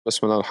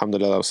Bismillah,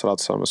 alhamdulillah, wa salatu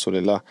salam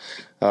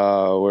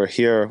rasulillah. We're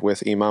here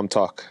with Imam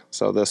Talk.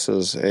 So this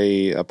is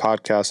a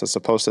podcast that's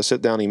supposed to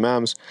sit down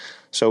imams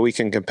so we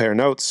can compare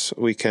notes,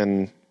 we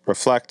can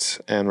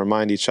reflect and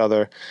remind each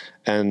other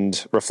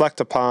and reflect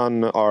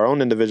upon our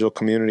own individual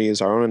communities,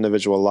 our own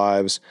individual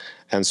lives,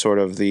 and sort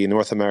of the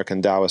North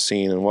American dawah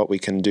scene and what we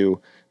can do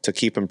to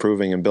keep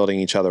improving and building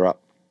each other up.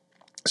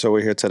 So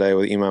we're here today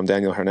with Imam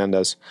Daniel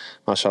Hernandez.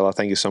 MashaAllah,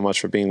 thank you so much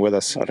for being with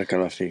us.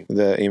 Barakallah fi.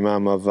 The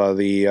Imam of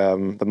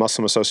the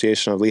Muslim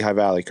Association of Lehigh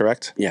Valley,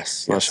 correct?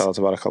 Yes. MashaAllah,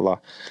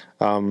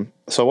 tabarakallah.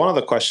 So one of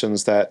the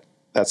questions that's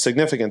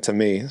significant to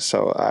me,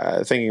 so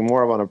thinking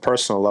more of on a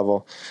personal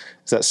level,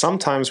 is that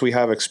sometimes we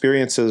have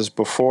experiences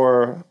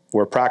before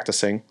we're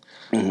practicing,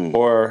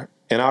 or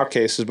in our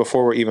cases,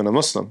 before we're even a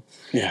Muslim.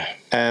 Yeah.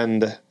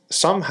 And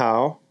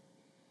somehow,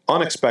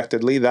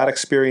 unexpectedly, that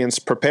experience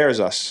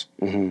prepares us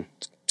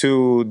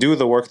to do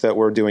the work that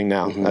we're doing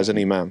now as an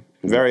imam,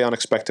 very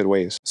unexpected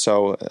ways.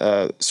 So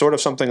sort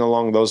of something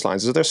along those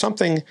lines. Is there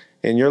something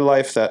in your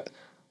life that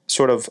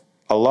sort of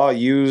Allah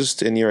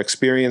used in your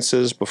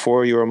experiences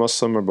before you were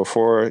Muslim or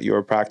before you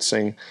were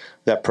practicing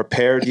that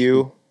prepared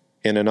you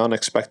in an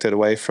unexpected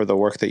way for the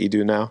work that you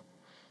do now?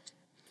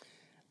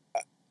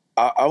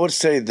 I would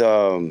say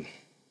the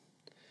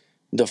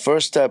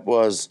first step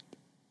was,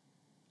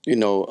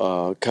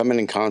 coming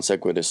in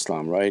contact with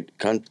Islam, right?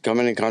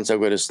 Coming in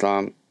contact with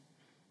Islam.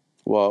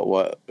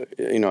 Well,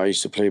 I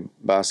used to play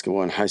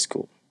basketball in high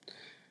school.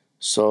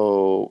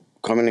 So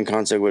coming in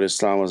contact with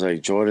Islam was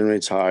like Jordan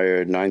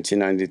retired,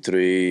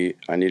 1993.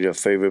 I needed a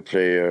favorite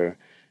player.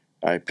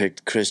 I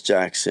picked Chris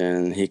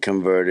Jackson. He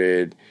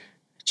converted,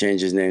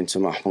 changed his name to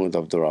Mahmoud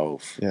Abdul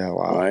Rauf. Yeah,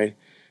 wow. Right?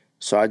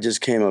 So I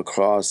just came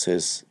across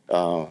his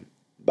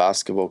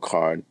basketball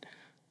card,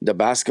 the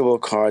basketball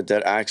card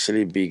that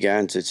actually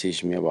began to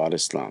teach me about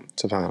Islam.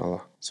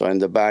 SubhanAllah. So in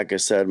the back it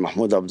said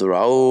Mahmoud Abdul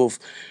Rauf,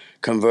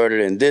 converted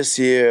in this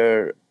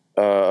year,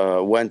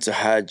 went to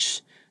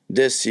Hajj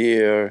this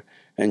year,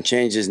 and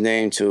changed his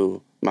name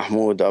to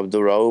Mahmoud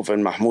Abdul Rauf.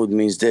 And Mahmoud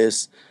means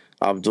this,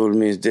 Abdul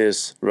means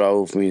this,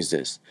 Rauf means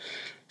this.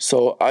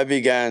 So I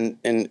began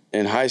in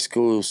high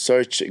school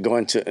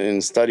going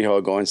to study hall,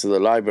 going to the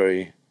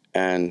library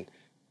and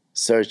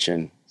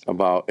searching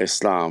about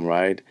Islam,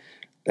 right?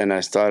 And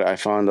I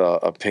found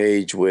a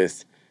page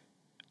with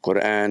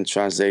Quran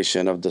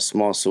translation of the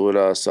small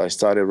surah, so I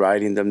started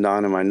writing them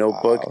down in my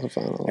notebook,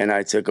 and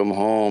I took them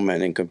home,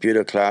 and in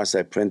computer class,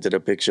 I printed a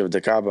picture of the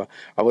Kaaba.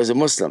 I was a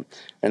Muslim,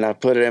 and I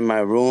put it in my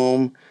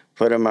room,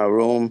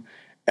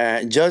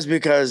 and just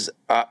because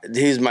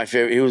he was my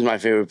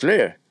favorite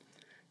player,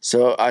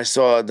 so I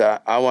saw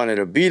that I wanted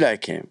to be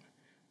like him.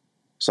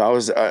 So I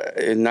was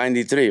in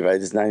 93, right?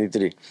 It's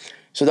 93.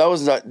 So that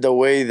was the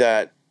way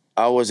that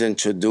I was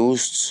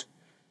introduced.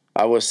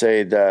 I would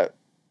say that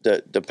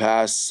the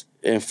past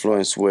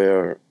influence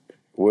where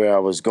I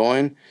was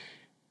going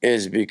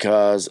is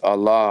because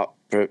Allah,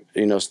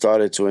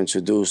 started to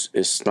introduce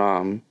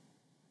Islam,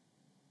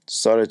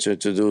 started to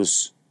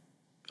introduce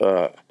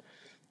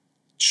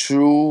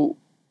true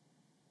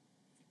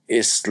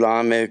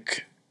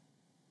Islamic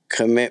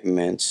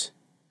commitments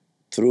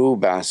through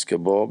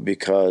basketball,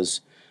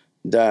 because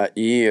that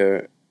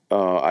year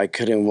I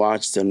couldn't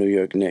watch the New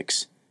York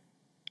Knicks,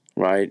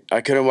 right?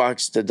 I couldn't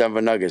watch the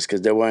Denver Nuggets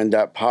because they weren't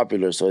that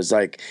popular. So it's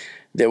like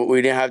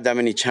we didn't have that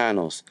many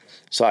channels.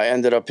 So I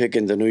ended up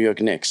picking the New York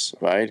Knicks,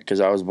 right? Because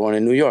I was born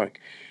in New York.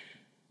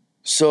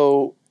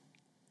 So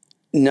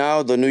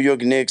now the New York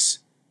Knicks,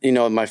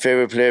 my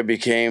favorite player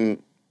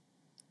became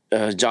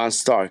John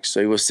Starks.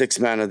 So he was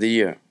sixth man of the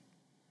year.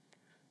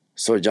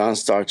 So John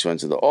Starks went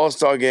to the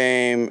All-Star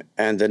game,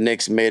 and the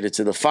Knicks made it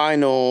to the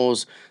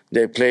finals.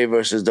 They played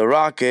versus the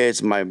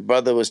Rockets. My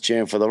brother was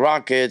cheering for the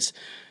Rockets.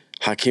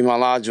 Hakeem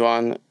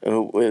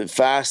Olajuwon,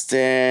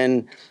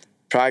 fasting,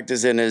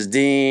 practicing his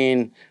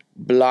dean,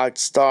 blocked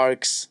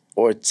Starks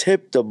or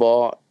tipped the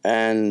ball,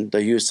 and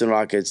the Houston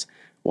Rockets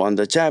won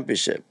the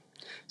championship.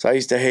 So I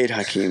used to hate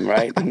Hakeem,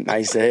 right? I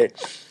used to hate,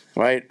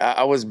 right?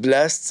 I was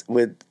blessed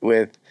with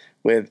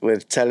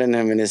telling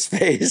him in his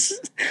face,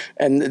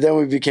 and then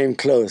we became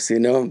close,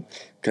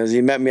 because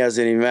he met me as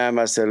an imam.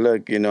 I said,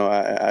 look,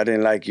 I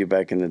didn't like you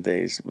back in the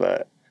days,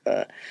 but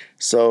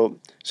so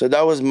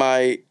that was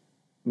my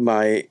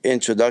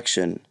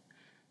introduction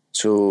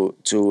to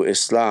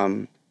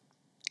Islam.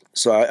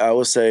 So I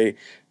would say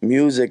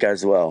music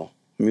as well.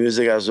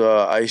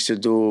 I used to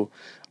do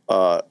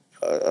a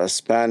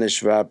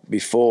Spanish rap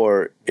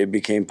before it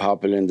became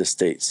popular in the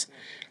States,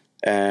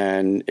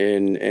 and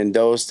in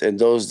those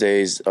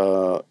days,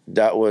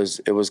 it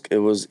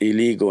was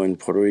illegal in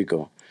Puerto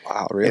Rico.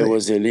 Wow, really? It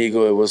was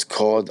illegal. It was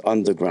called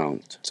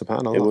underground.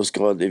 SubhanAllah. It was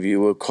called, if you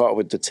were caught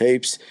with the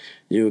tapes,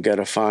 you would get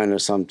a fine or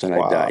something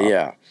like that. Wow.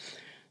 Yeah.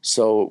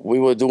 So we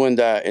were doing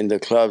that in the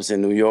clubs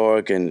in New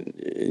York and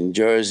in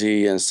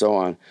Jersey and so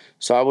on.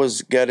 So I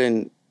was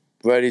getting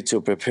ready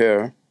to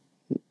prepare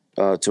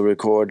to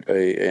record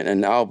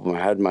an album.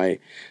 I had my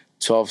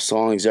 12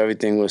 songs.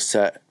 Everything was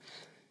set.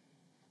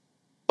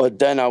 But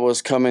then I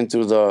was coming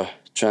through the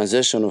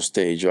transitional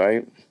stage,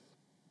 right?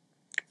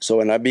 So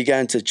when I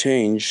began to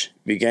change,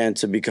 began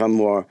to become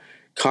more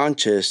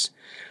conscious,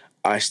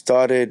 I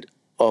started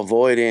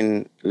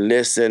avoiding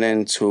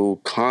listening to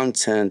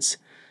content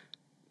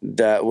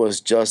that was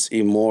just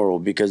immoral,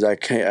 because I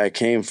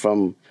came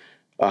from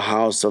a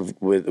house of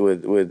with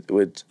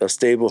a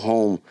stable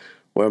home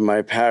where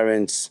my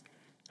parents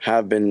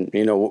have been,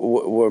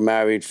 were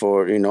married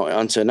for,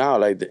 until now,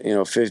 like,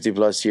 50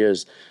 plus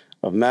years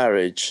of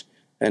marriage.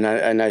 And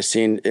I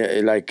seen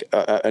like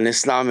an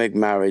Islamic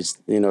marriage,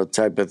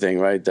 type of thing,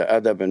 right? The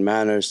adab and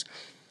manners.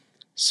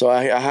 So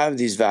I have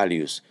these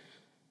values.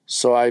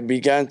 So I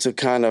began to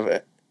kind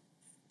of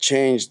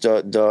change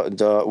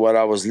the what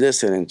I was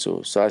listening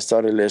to. So I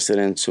started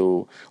listening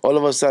to, all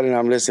of a sudden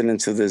I'm listening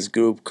to this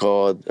group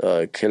called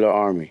Killer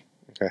Army,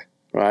 Okay.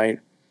 right?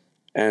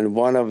 And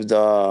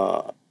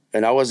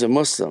and I was a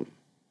Muslim,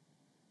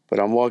 but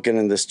I'm walking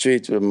in the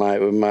street with my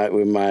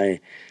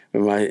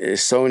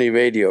Sony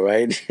radio,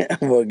 right?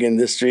 I'm walking in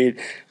the street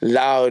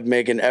loud,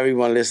 making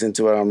everyone listen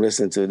to what I'm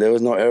listening to. There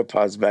was no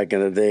AirPods back in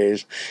the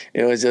days.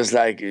 It was just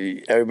like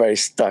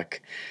everybody's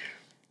stuck.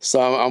 So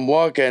I'm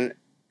walking,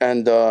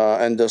 and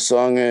the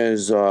song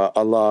is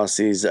Allah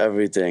sees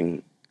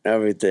everything,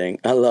 everything.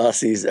 Allah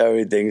sees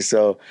everything.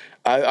 So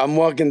I'm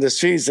walking the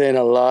street saying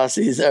Allah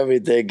sees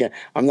everything.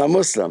 I'm not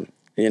Muslim,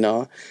 you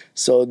know.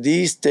 So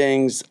these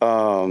things,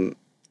 a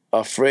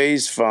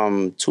phrase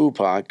from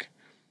Tupac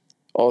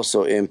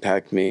also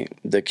impact me.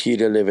 The key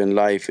to living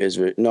life is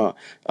no,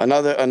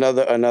 another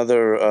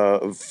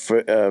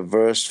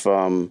verse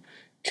from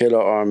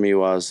Killer Army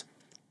was,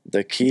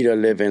 the key to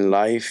living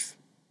life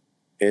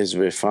is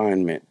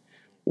refinement.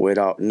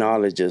 Without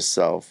knowledge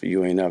itself,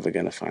 you ain't never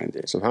gonna find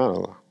it.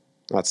 SubhanAllah.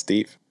 That's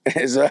deep.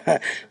 So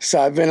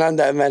I've been on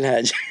that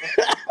manhaj.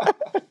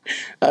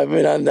 I've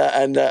been on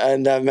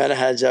that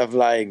manhaj of,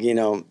 like,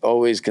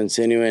 always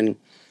continuing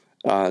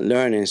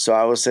learning. So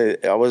I would say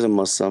I was a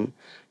Muslim,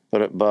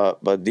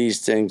 but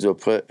these things were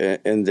put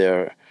in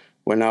there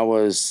when I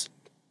was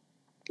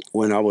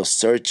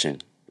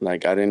searching.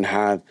 Like, I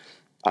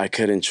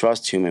couldn't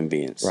trust human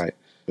beings. Right.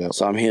 Yep.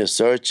 So I'm here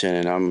searching,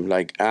 and I'm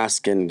like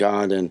asking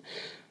God, and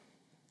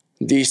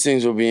these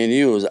things were being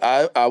used.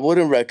 I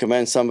wouldn't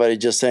recommend somebody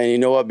just saying, you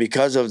know what,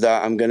 because of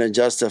that, I'm going to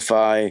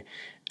justify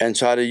and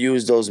try to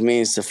use those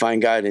means to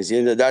find guidance.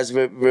 That's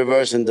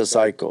reversing the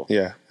cycle.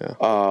 Yeah. Yeah.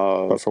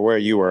 But for where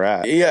you were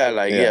at.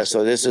 Yeah.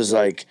 So this is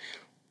like,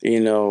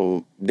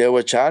 there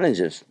were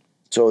challenges.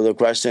 So the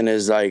question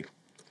is, like,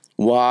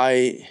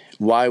 why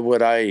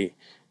would I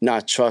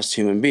not trust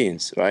human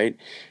beings, right?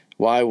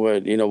 Why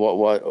would,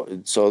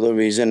 what? So the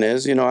reason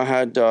is, I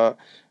had I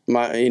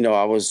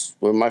was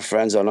with my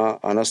friends on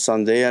a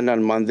Sunday, and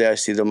on Monday I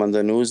see them on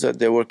the news that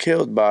they were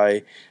killed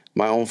by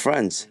my own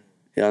friends.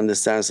 You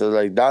understand? So,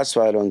 like, that's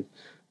why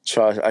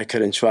I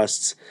couldn't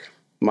trust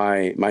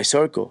my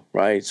circle,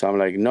 right? So I'm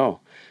like,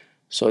 no.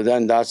 So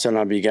then that's when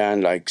I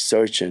began, like,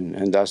 searching,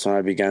 and that's when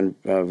I began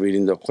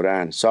reading the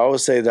Quran. So I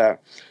would say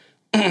that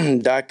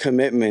that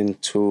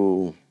commitment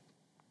to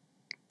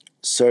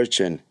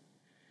searching,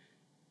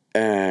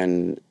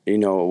 and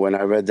when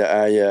I read the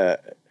ayah,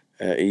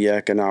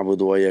 إِيَّاكَ نَعْبُدُ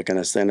وَإِيَّاكَ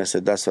نَسْتَعِينُ, I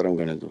said, that's what I'm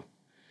going to do.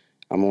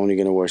 I'm only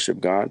going to worship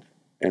God,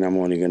 and I'm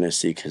only going to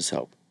seek His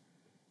help.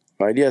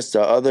 Right? Yes,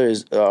 the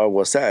others are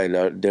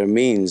wasa'il, their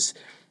means,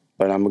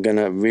 but I'm going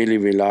to really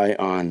rely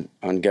on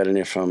getting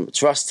it from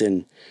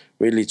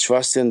really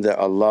trusting that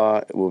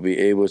Allah will be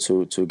able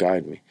to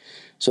guide me.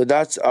 So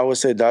I would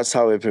say that's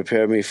how it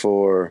prepared me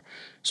for.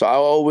 So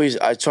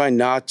I try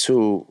not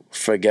to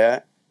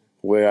forget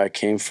where I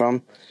came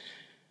from,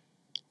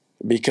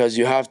 because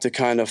you have to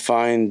kind of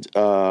find,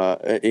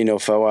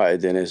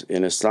 fawaid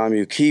in Islam.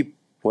 You keep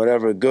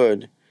whatever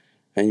good,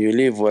 and you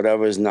leave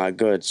whatever is not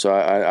good. So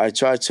I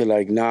try to,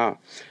 like, not,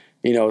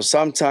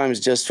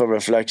 sometimes just for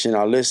reflection,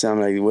 I'll listen. I'm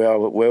like,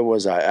 where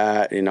was I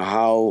at?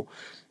 How,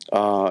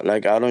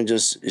 like, I don't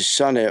just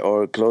shun it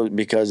or close,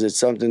 because it's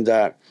something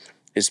that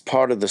is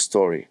part of the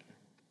story.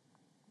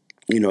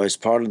 It's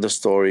part of the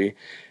story.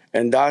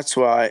 And that's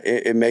why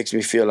it makes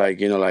me feel like,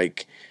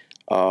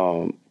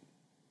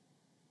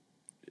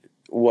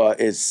 what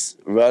is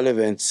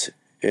relevant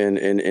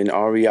in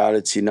our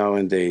reality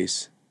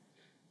nowadays,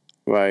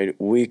 right?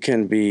 We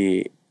can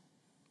be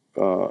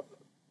hard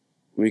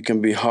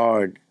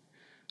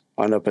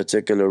on a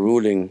particular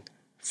ruling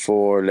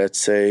for, let's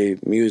say,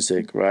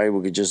 music, right?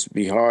 We could just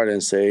be hard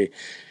and say,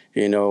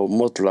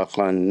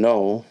 mutlaqan,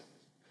 no.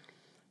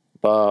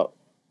 But,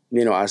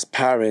 as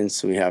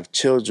parents, we have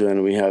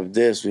children, we have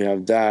this, we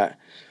have that,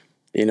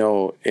 in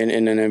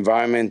an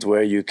environment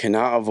where you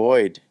cannot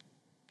avoid,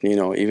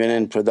 even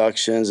in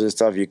productions and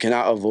stuff, you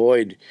cannot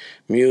avoid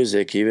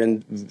music.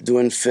 Even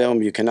doing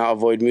film, you cannot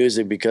avoid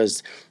music,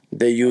 because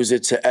they use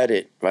it to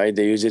edit, right?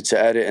 They use it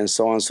to edit and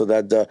so on, so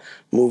that the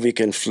movie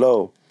can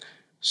flow.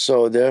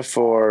 So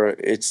therefore,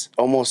 it's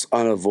almost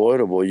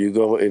unavoidable. You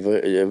go,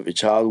 if a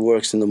child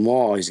works in the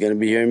mall, he's going to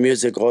be hearing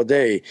music all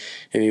day.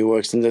 If he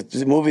works in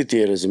the movie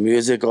theaters,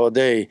 music all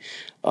day.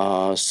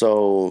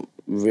 So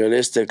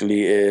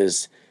realistically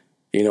is,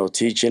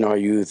 teaching our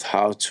youth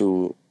how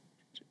to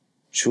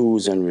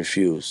choose and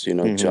refuse,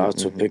 how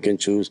to pick and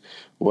choose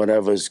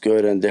whatever's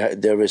good, and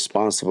they're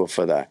responsible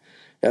for that.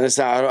 You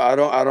understand? I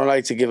don't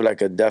like to give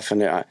like a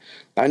definite.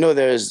 I know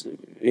there's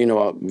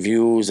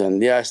views,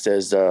 and yes,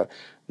 there's the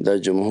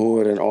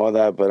Jumhur and all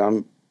that, but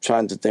I'm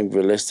trying to think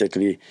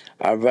realistically.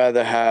 I'd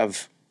rather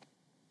have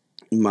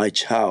my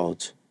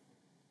child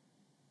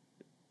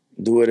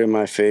do it in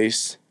my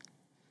face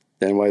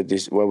than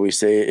what we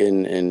say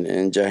in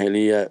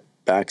Jahiliyyah,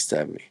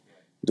 backstab me,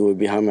 do it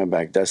behind my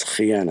back. That's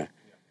khiyana,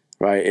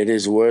 right? It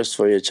is worse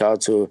for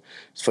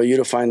for you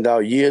to find out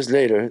years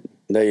later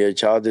that your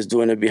child is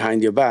doing it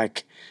behind your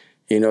back.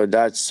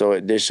 So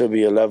there should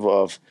be a level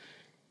of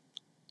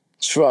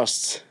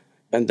trust,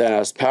 and then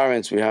as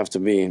parents we have to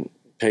be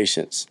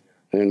patient.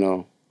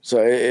 So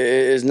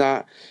it's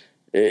not.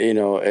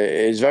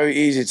 It's very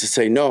easy to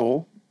say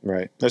no.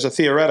 Right. There's a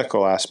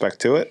theoretical aspect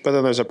to it, but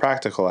then there's a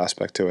practical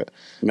aspect to it.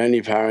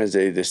 Many parents,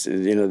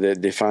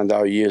 they find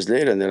out years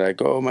later, and they're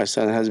like, "Oh, my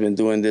son has been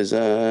doing this."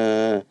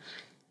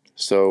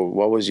 So,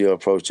 what was your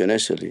approach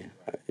initially?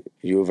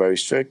 You were very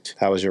strict.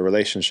 How was your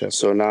relationship?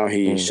 So now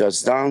he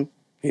shuts down.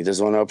 He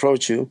doesn't want to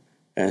approach you,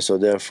 and so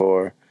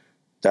therefore,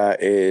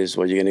 that is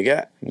what you're gonna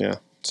get. Yeah.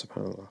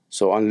 SubhanAllah.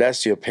 So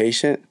unless you're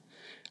patient,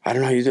 I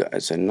don't know how you do it. I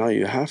said, no,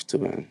 you have to,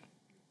 man.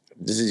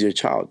 This is your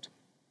child.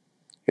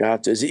 You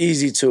have to. It's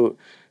easy to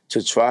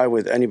try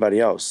with anybody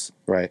else.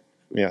 Right.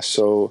 Yes.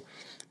 So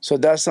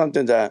that's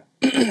something that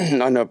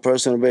on a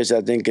personal basis,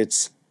 I think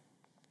it's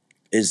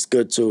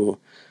good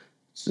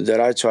that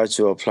I try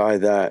to apply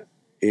that,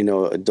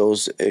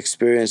 those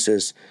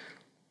experiences,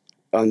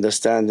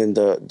 understanding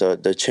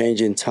the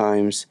changing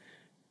times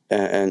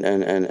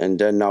and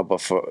then now,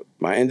 but for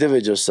my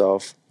individual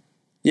self,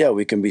 yeah,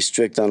 we can be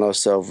strict on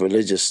ourselves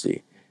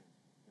religiously,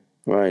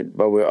 right?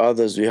 But with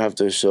others, we have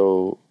to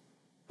show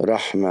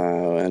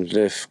rahmah and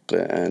rifq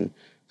and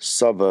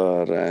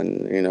sabr,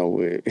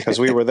 and because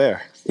we were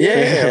there.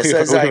 Yeah, so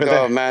it's like,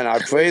 oh man, I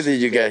pray that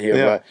you get here,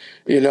 but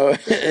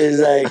it's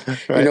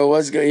like, right.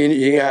 What's going?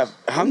 You have,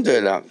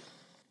 alhamdulillah.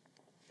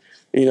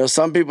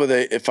 Some people,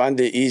 they find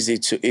it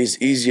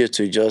easier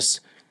to just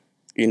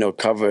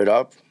cover it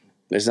up.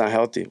 It's not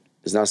healthy.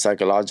 It's not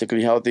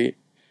psychologically healthy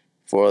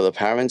for the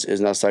parents.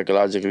 It's not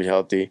psychologically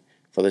healthy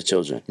for the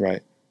children.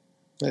 Right.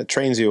 It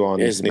trains you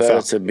on. It's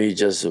better to be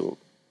just.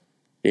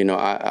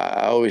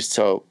 I always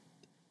tell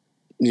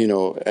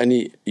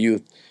any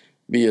youth,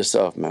 be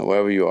yourself, man,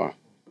 wherever you are.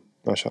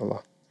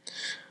 MashaAllah.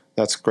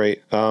 That's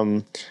great.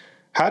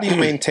 How do you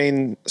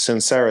maintain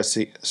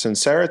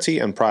sincerity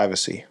and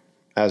privacy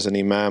as an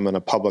imam and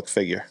a public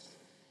figure?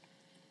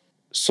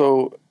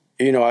 So,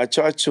 I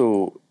try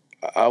to,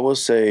 I will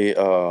say,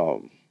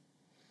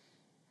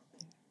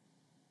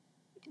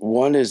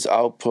 one is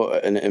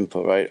output and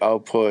input, right?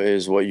 Output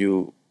is what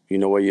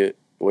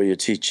what you're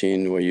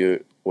teaching, what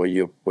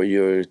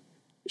you're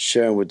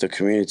sharing with the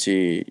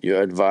community,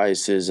 your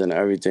advices and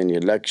everything,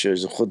 your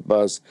lectures,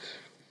 khutbahs.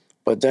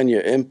 But then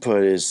your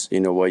input is,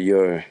 what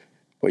you're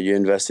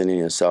investing in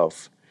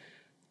yourself,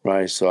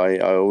 right? So I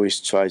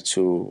always try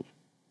to,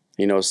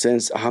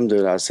 since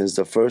alhamdulillah, since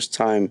the first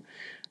time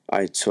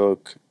I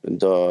took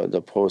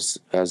the post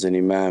as an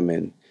imam,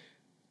 and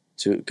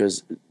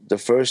because the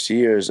first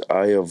years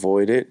I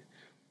avoided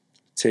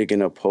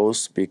taking a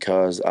post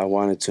because I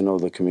wanted to know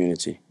the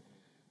community,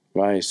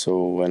 right?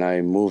 So when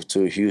I moved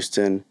to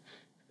Houston,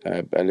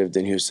 I lived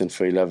in Houston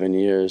for 11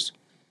 years.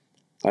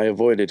 I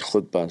avoided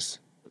khutbahs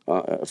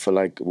for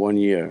like 1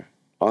 year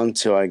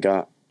until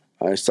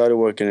I started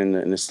working in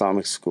an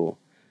Islamic school.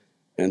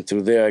 And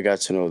through there, I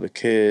got to know the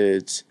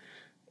kids,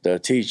 the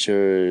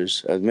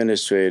teachers,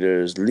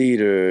 administrators,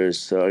 leaders.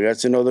 So I got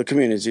to know the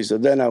community. So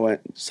then I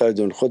started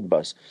doing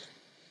khutbahs.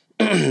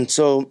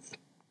 So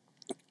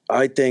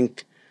I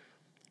think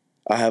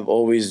I have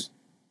always,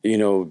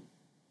 if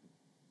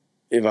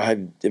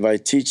I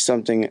teach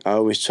something, I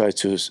always try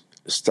to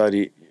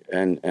study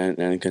and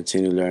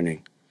continue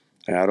learning.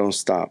 And I don't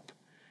stop.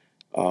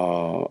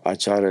 I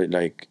try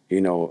to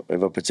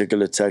if a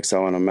particular text I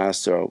want to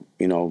master, I'll,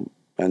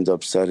 end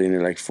up studying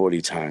it like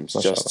 40 times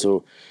just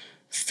to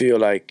feel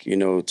like,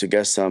 to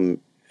get some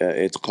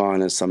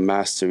itqan and some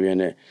mastery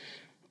in it.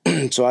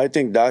 So I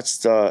think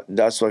that's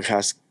what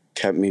has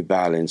kept me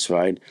balanced,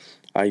 right?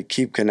 I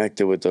keep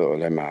connected with the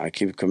ulama. I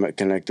keep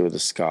connected with the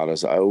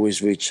scholars. I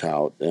always reach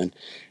out, and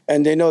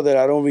they know that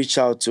I don't reach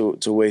out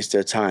to waste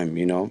their time,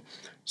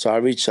 So I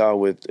reach out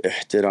with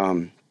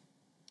ihtiram.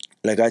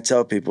 Like I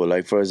tell people,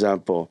 like for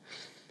example,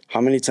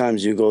 how many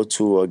times you go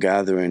to a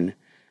gathering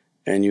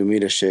and you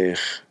meet a sheikh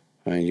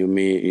and you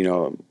meet,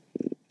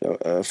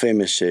 a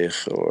famous sheikh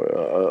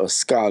or a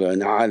scholar,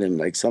 an alim,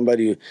 like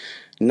somebody,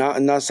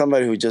 not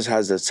somebody who just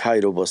has a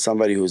title, but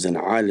somebody who's an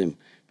alim,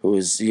 who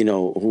is,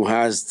 who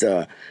has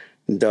the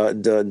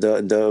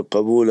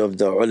qabul of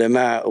the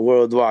ulama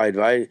worldwide,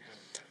 right?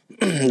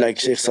 Like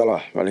Sheikh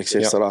Salah,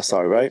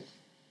 right?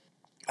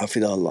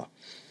 Hafidahullah.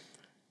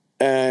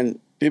 And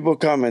people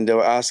come and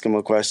they'll ask him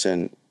a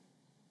question,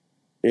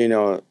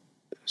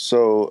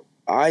 so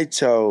I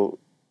tell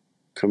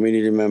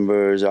community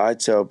members, I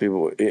tell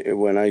people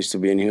when I used to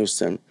be in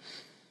Houston,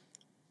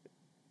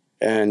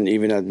 and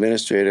even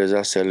administrators,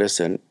 I said,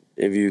 listen,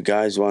 if you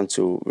guys want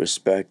to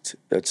respect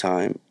the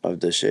time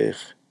of the sheikh,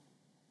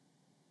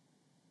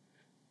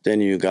 then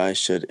you guys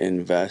should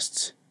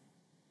invest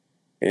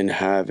in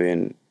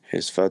having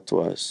his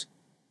fatwas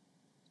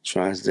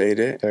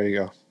translated. There you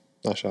go.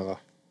 MashaAllah.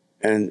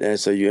 And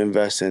so you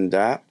invest in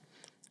that.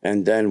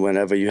 And then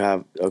whenever you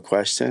have a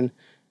question,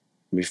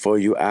 before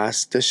you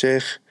ask the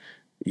sheikh,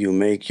 you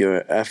make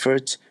your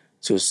effort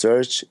to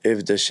search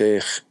if the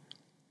sheikh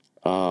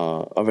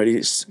already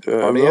answered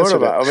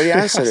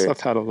it.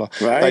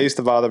 SubhanAllah. Right? That used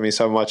to bother me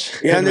so much.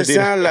 You in Medina.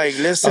 understand? Like,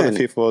 listen, Other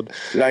people would,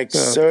 like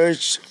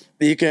search.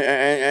 You can,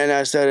 and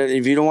I said,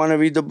 if you don't want to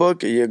read the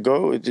book,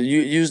 you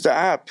use the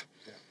app.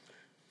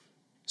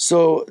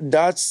 So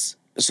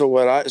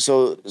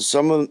so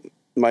some of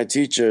my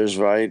teachers,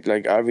 right?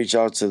 Like I reach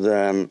out to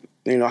them,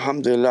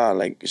 alhamdulillah,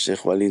 like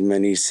Sheikh Walid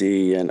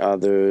Manisi and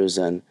others,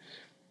 and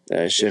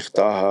Sheikh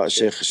Taha,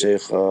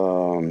 Sheikh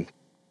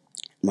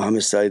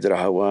Muhammad Said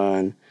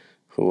Rahawan,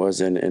 who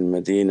was in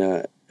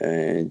Medina,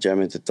 in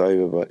Jamiat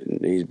al-Taiba, but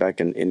he's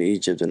back in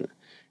Egypt, in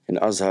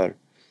Azhar.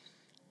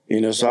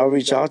 So I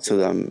reach out to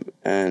them,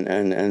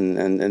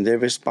 and they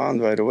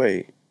respond right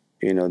away.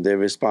 They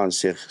respond.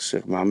 Sheikh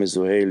Muhammad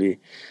Zuhaili,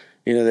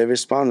 they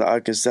respond. I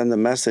can send a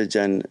message,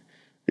 and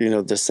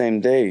the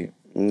same day,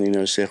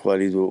 Sheikh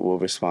Walid will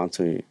respond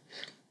to me.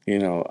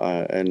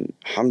 And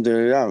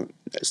alhamdulillah,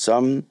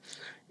 some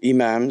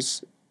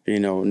imams,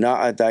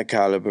 not at that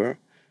caliber,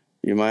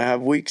 you might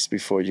have weeks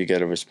before you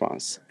get a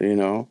response.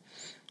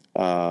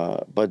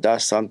 But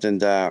that's something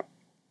that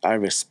I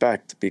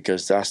respect,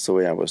 because that's the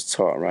way I was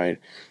taught, right?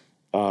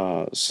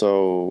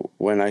 So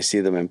when I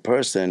see them in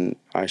person,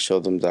 I show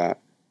them that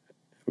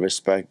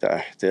respect,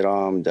 that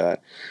ihtiram,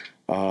 that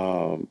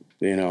I'm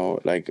in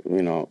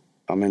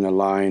a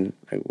line.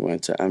 I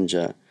went to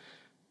Amja,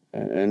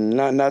 and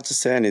not to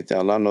say anything.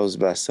 Allah knows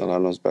best.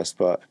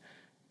 But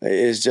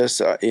it's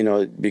just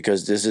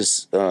because this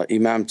is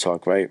Imam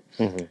talk, right?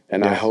 Mm-hmm.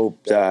 And I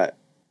hope that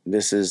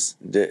this is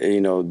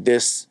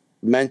this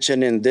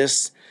mentioning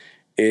this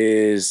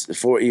is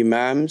for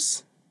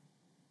Imams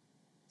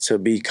to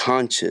be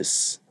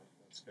conscious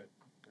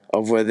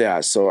of where they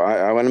are. So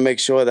I want to make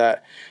sure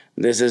that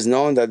this is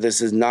known, that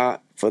this is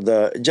not for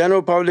the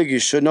general public. You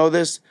should know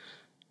this,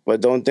 but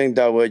don't think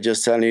that we're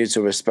just telling you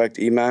to respect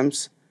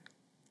imams.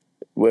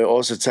 We're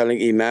also telling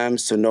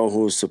imams to know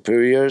who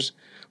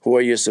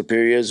are your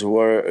superiors, who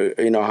are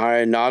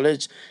higher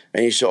knowledge,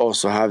 and you should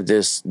also have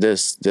this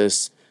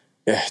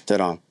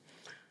ihtiram.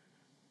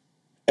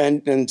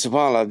 And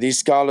subhanAllah, these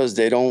scholars,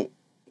 they don't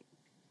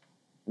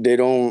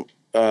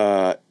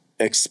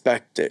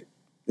expect it.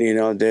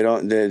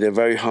 They're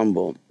very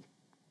humble.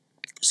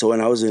 So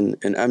when I was in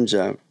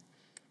Amjad,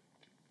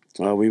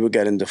 we were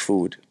getting the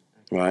food,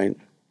 right?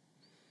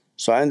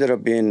 So I ended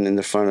up being in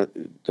the front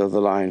of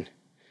the line.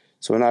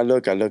 So when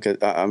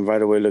I'm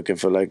right away looking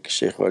for like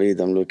Sheikh Walid.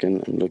 I'm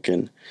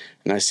looking,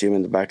 and I see him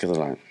in the back of the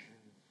line.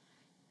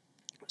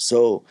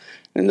 So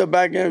in the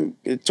back,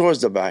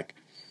 towards the back.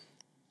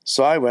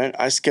 So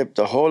I skipped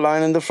the whole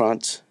line in the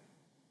front.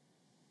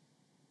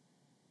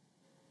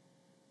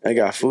 I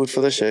got food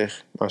for the Sheikh.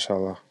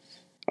 MashaAllah.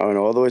 I went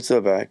all the way to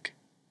the back,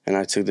 and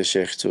I took the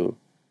Sheikh to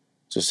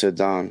sit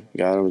down,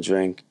 got him a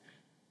drink,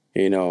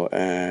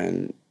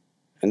 and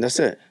that's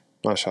it.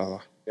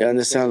 MashaAllah. You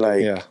understand?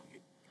 Like, yeah.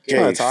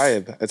 No, it's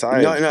ayib. It's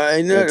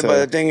ayib. No,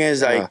 but the thing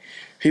is, like,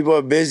 people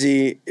are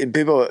busy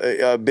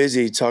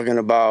talking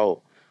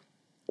about,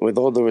 with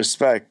all the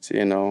respect,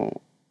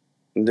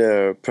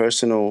 their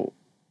personal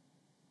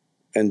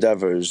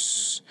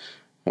endeavors,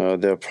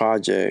 their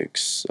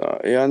projects.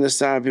 You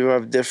understand? People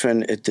have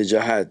different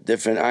ittijahat,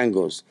 different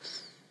angles.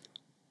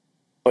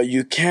 But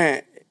you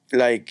can't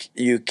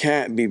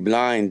be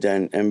blind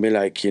and be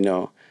like,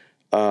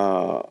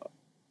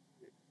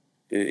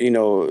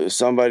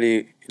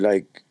 somebody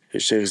like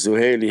Sheikh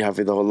Zuhaili,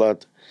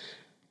 Hafidahullah,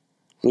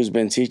 who's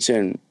been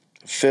teaching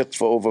fiqh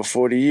for over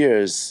 40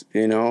 years,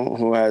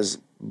 who has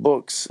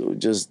books, who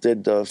just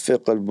did the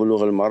fiqh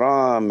al-Bulugh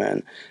al-Maram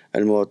and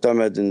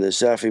al-Mu'tamad in the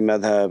Shafi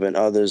madhab and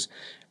others,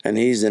 and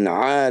he's an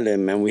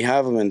alim, and we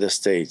have him in the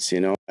States,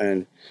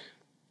 and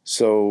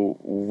so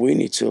we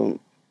need to,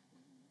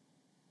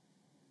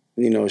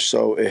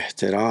 show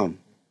ihtiram,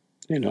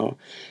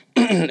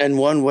 and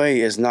one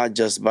way is not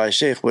just by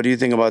Sheikh. What do you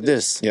think about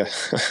this? Yeah.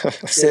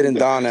 Sitting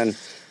down and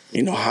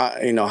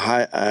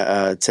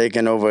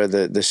taking over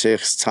the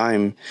Sheikh's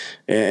time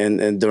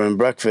and during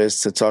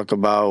breakfast to talk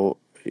about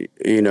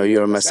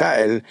your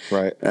masail,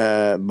 Right.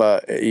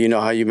 But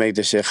how you make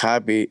the Sheikh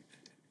happy,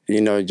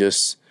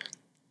 just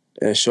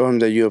show him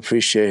that you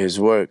appreciate his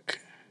work.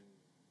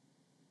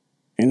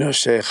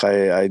 Sheikh,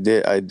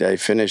 I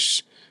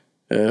finished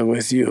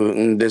with you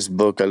in this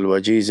book,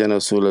 Al-Wajiz and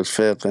Usul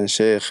al-Fiqh, and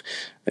Sheikh,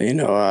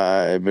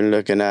 I've been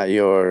looking at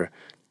your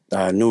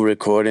new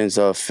recordings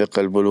of Fiqh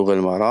al-Bulugh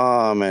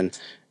al-Maram,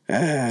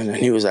 and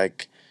he was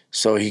like,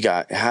 so he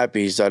got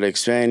happy, he started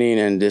explaining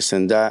and this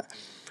and that.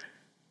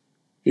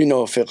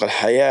 Fiqh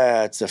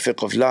al-Hayat, the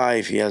Fiqh of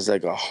life, he has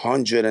like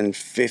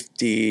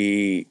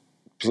 150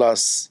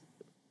 plus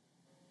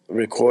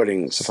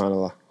recordings.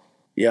 SubhanAllah.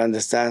 You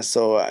understand?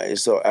 So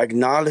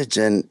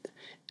acknowledging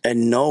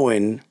and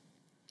knowing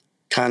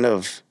kind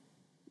of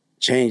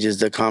changes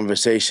the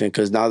conversation,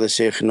 because now the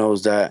Sheikh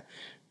knows that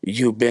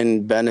you've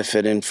been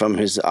benefiting from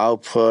his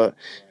output,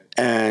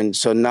 and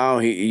so now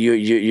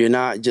you're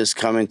not just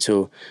coming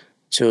to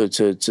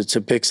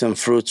pick some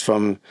fruits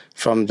from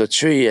the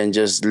tree and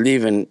just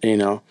leaving.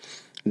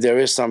 There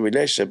is some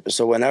relationship.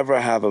 So whenever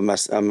I have a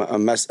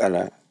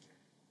mas'ala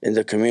in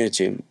the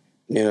community,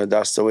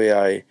 that's the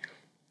way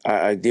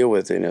I deal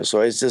with it.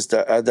 So it's just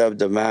the adab,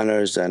 the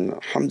manners, and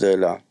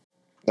alhamdulillah.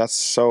 That's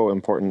so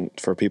important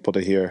for people to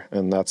hear,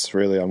 and that's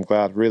really, I'm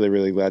glad, really,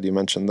 really glad you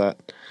mentioned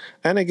that.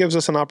 And it gives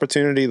us an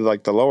opportunity,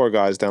 like the lower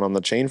guys down on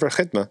the chain, for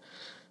khidmah,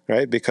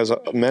 right? Because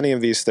many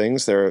of these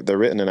things, they're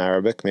written in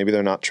Arabic. Maybe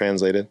they're not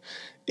translated.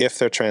 If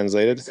they're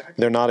translated,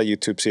 they're not a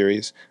YouTube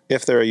series.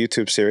 If they're a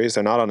YouTube series,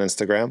 they're not on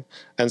Instagram.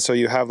 And so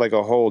you have like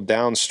a whole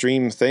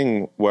downstream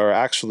thing where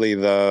actually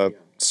the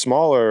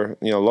smaller,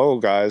 low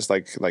guys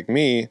like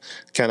me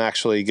can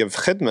actually give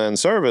khidmah and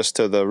service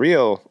to the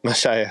real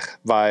mashayikh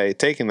by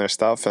taking their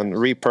stuff and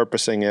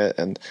repurposing it,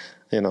 and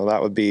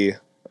that would be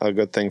a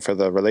good thing for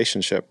the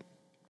relationship.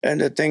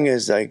 And the thing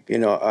is, I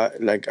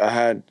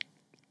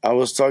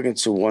was talking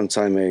to one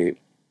time a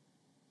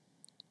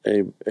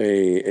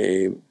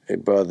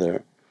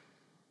brother,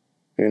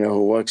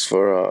 who works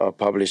for a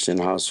publishing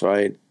house,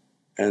 right?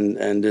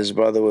 And this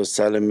brother was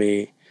telling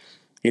me,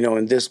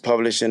 in this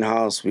publishing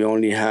house, we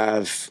only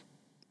have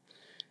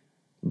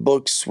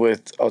books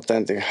with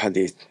authentic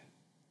hadith.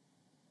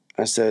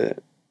 I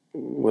said,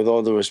 with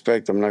all the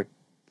respect, I'm not,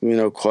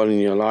 calling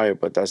you a liar,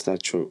 but that's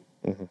not true.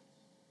 Mm-hmm.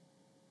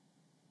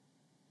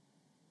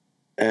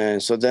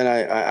 And so then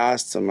I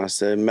asked him, I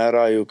said, "Ma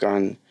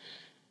ra'yuk,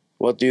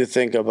 what do you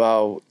think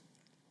about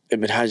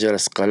Ibn Hajar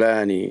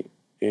Asqalani?"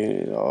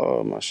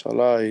 Oh,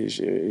 mashallah,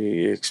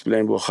 he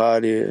explained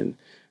Bukhari, and I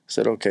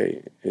said,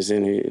 "Okay,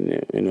 isn't he,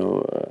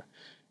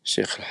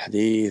 Sheikh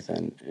al-Hadith,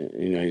 and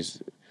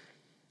he's."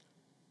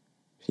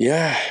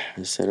 Yeah,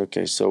 I said,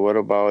 "Okay, so what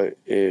about,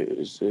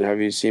 have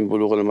you seen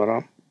Bulugh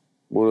al-Maram?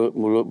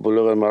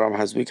 Bulugh al-Maram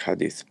has weak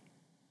hadith."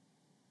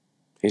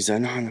 He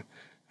said, "No."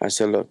 I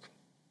said, "Look."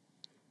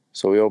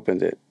 So we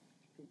opened it.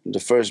 The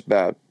first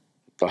bab,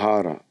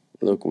 Tahara,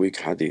 look, weak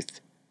hadith.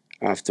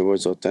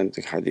 Afterwards,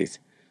 authentic hadith.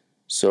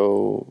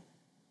 So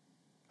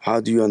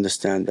how do you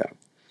understand that?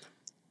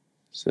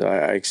 So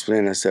I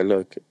explained, I said,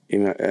 look,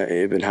 Ibn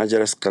Hajar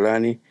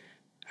Asqalani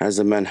has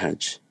a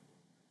manhaj,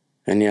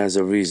 and he has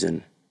a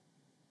reason.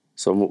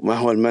 So ما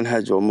هو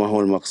المنهج وما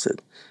هو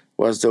المقصد?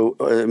 What's the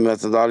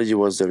methodology,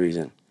 was the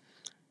reason.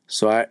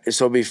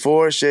 So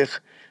before Sheikh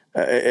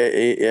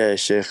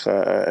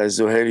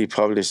Zuhaili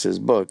published his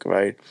book,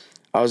 right,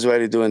 I was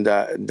already doing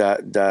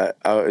that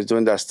I was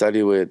doing that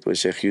study with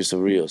Sheikh Yusuf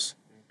Rios.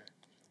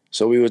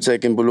 So we were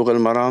taking Bulugh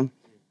al-Maram,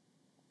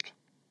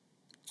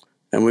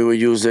 and we were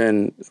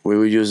using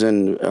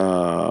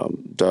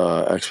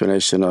the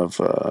explanation of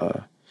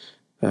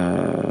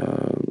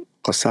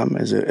Qassam,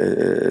 is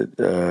it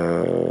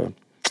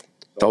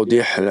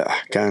Tawdih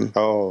al-Ahkam.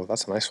 Oh,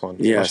 that's a nice one.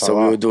 Yeah, so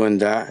we were doing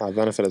that. I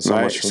benefited so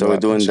right? much from so that. we're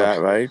doing that,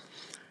 right?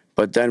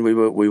 But then we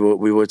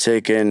were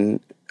taking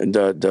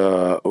the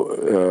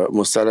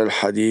Mustalah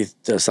al-Hadith,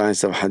 the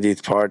science of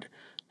Hadith part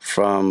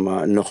from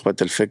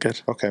Nukhbat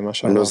al-Fikr. Okay,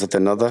 mashallah. Nuzhat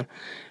al-Nadar.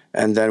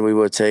 And then we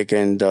were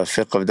taking the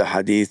fiqh of the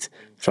hadith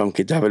from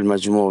Kitab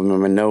al-Majmu' of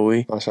Imam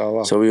al-Nawawi.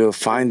 Mashallah. So we were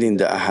finding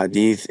the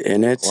hadith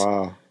in it.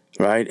 Wow.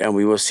 Right? And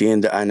we were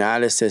seeing the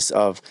analysis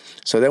of.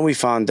 So then we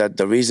found that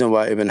the reason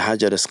why Ibn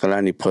Hajar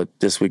Asqalani put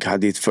this week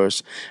hadith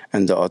first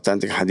and the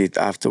authentic hadith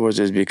afterwards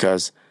is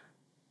because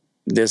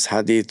this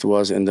hadith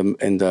was in the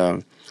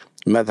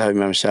Madhab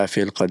Imam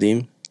Shafi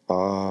al-Qadim.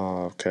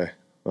 Oh, okay.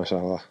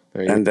 Mashallah.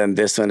 And then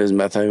this one is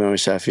Madhab Imam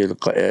Shafi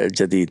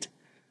al-Jadid.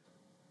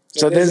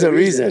 So there's a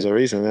reason. There's a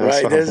reason, yeah.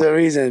 Right? There's a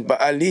reason. But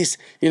at least,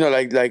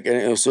 like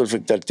in usul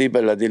fiqh tartib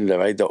al-adilla,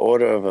 right? The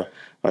order of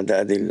the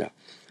adilla.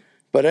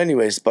 But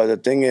anyways, the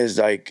thing is,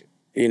 like,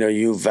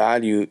 you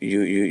value,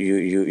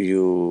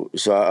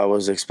 so I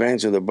was explaining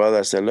to the brother,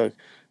 I said, look,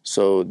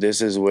 so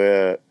this is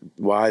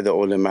why the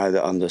ulama, they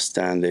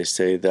understand, they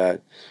say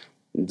that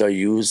the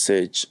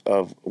usage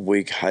of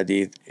weak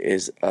hadith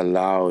is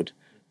allowed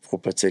for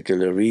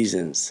particular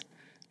reasons.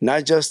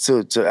 Not just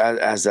to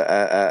as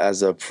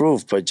a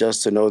proof, but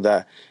just to know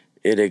that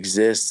it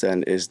exists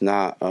and is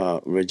not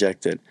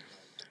rejected.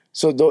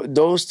 So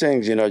those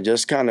things,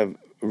 just kind of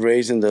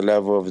raising the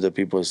level of the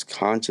people's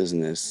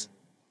consciousness,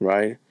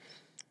 right,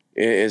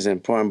 it is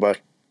important. But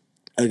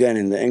again,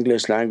 in the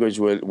English language,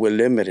 we're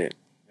limited,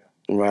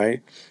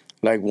 right?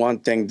 Like one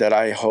thing that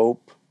I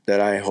hope that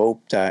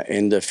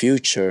in the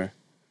future,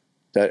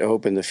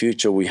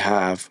 we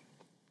have,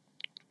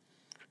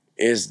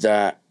 is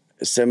that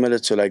similar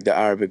to like the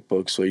Arabic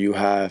books, where you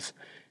have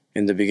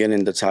in the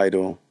beginning the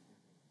title,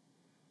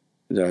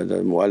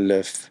 the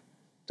muallif,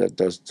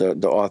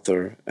 the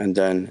author, and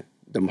then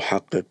the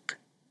muhaqqiq,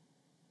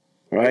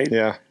 right?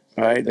 Yeah.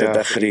 Right? The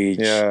takhrij.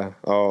 Yeah.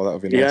 Oh, that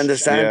would be nice. You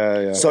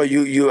understand? Yeah. So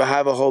you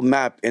have a whole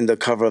map in the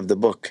cover of the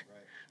book,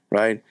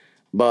 right?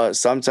 But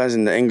sometimes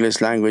in the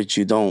English language,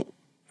 you don't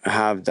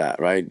have that,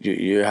 right?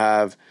 You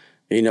have,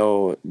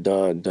 the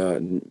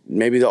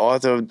maybe the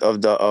author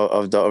of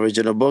the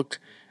original book,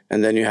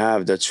 and then you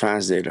have the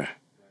translator,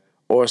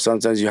 or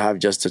sometimes you have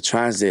just the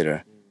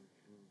translator,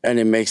 and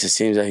it makes it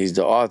seem that he's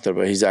the author,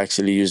 but he's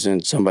actually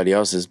using somebody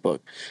else's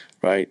book,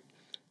 right?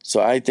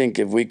 So I think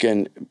if we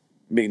can,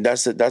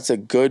 that's a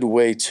good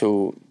way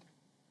to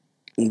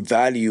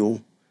value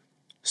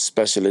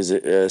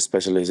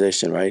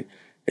specialization, right?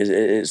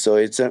 So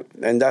it's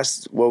and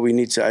that's what we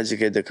need to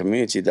educate the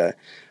community, that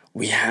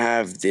we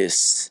have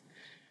this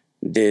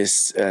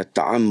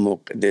ta'ammuq,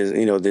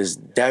 this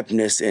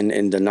depthness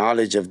in the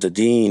knowledge of the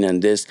deen,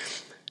 and this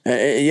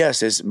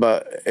yes, it's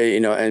but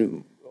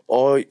and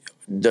all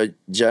the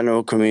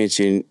general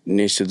community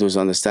needs to do is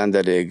understand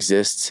that it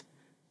exists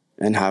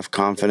and have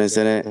confidence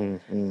in it,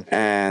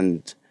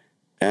 and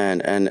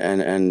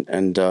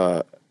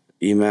the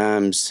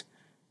imams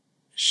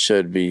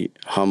should be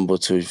humble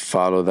to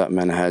follow that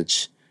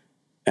manhaj,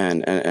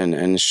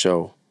 and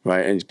show,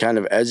 right, and kind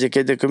of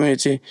educate the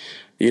community.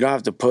 You don't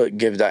have to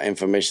give that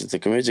information to the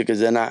community, because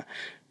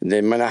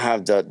they might not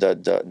have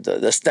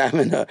the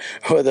stamina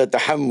or the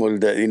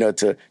tahammul,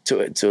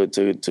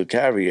 to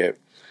carry it.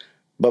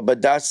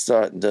 But that's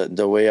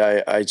the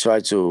way I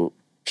try to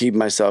keep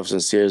myself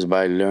sincere, is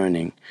by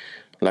learning.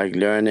 Like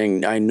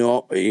learning, I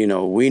know,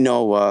 we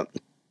know what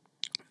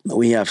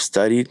we have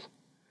studied,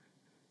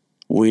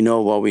 we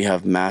know what we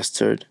have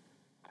mastered.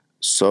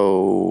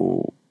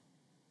 So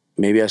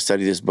maybe I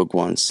studied this book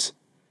once.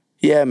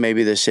 Yeah,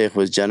 maybe the sheikh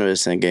was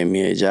generous and gave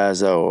me a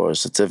ijaza or a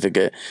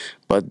certificate,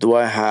 but do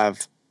I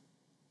have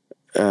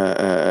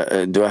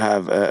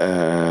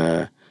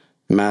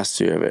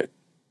mastery of it?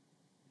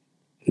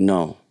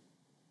 No.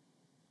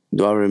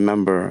 Do I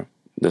remember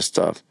the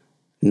stuff?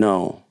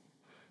 No.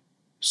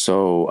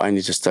 So I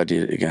need to study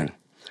it again.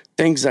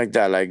 Things like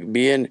that, like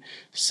being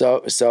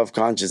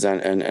self-conscious,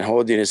 and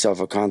holding yourself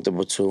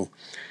accountable to,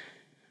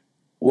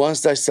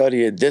 once I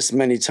study it this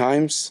many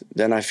times,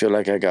 then I feel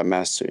like I got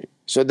mastery.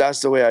 So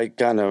that's the way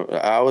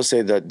I would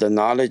say that the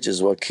knowledge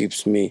is what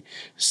keeps me,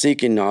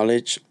 seeking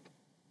knowledge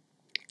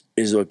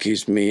is what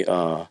keeps me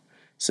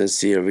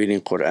sincere,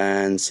 reading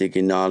Quran,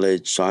 seeking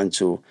knowledge, trying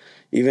to,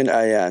 even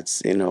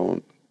ayats,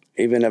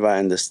 even if I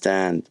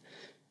understand,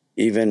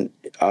 even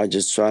I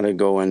just try to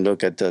go and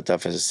look at the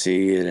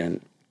tafsir,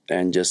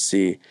 and just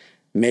see,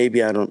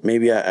 maybe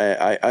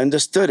I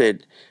understood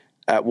it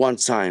at one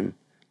time,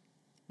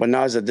 but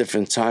now it's a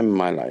different time in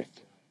my life.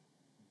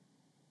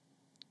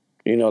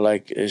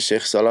 Like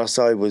Sheikh Salah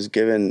Sahib was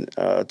given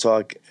a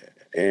talk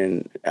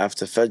in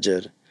after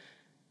Fajr,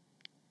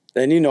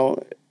 and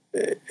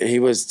he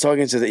was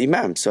talking to the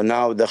Imam. So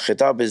now the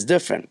khitab is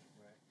different.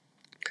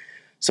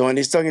 So when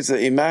he's talking to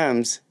the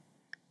Imams,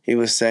 he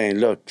was saying,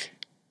 look,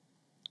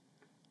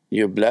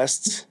 you're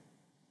blessed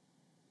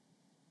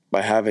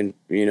by having,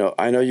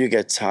 I know you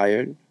get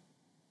tired,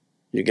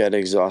 you get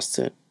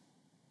exhausted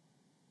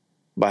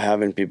by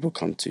having people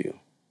come to you.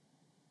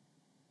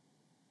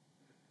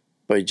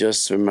 But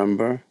just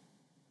remember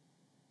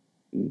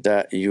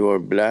that you are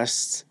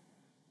blessed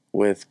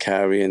with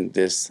carrying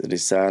this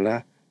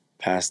risala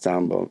passed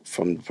down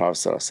from the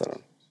Prophet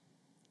ﷺ,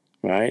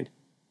 right?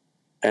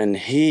 And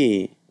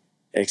he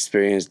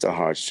experienced the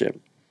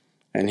hardship.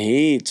 And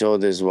he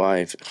told his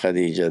wife,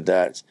 Khadija,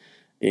 that,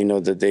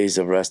 the days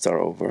of rest are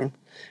over.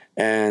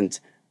 And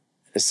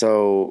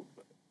so,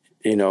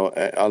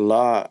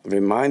 Allah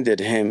reminded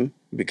him,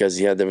 because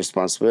he had the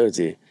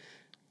responsibility,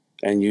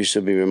 and you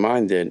should be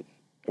reminded,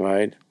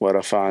 right?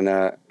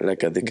 وَرَفَعْنَا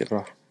لَكَ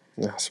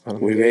ذِكْرَ.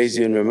 We raise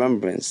you in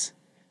remembrance.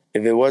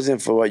 If it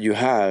wasn't for what you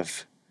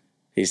have,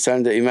 he's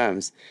telling the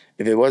Imams,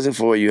 if it wasn't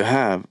for what you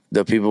have,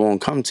 the people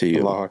won't come to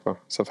you. Allahu Akbar.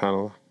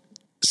 Subhanallah.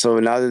 So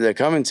now that they're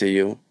coming to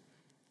you,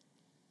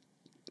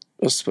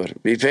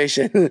 be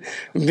patient,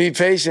 be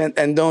patient,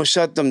 and don't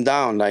shut them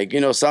down. Like,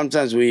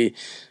 sometimes we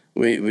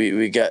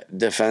get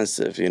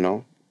defensive,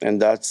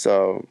 and that's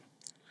so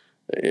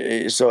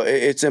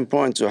it's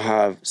important to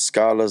have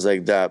scholars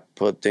like that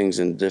put things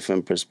in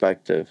different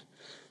perspective,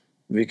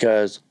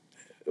 because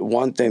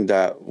one thing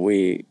that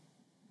we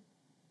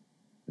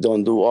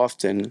don't do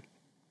often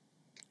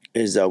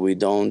is that we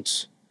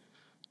don't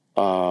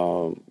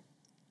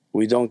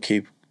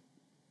keep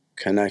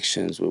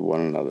connections with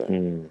one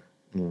another.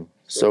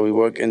 So we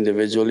work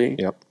individually.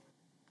 Yep.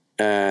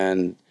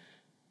 And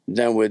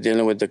then we're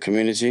dealing with the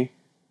community.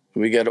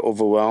 We get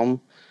overwhelmed.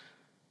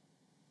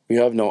 We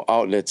have no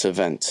outlet to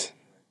vent.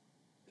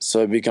 So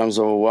it becomes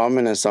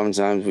overwhelming, and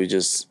sometimes we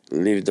just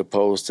leave the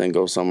post and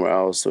go somewhere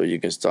else so you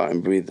can start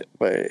and breathe.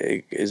 But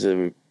it is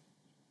a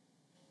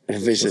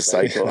vicious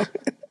cycle.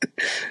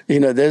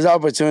 There's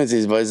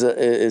opportunities, but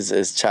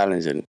it's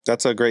challenging.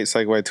 That's a great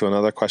segue to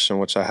another question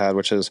which I had,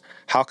 which is,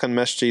 how can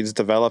masjids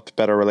develop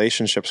better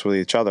relationships with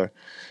each other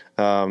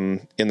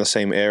in the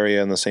same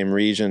area, in the same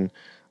region?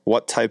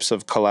 What types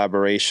of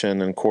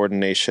collaboration and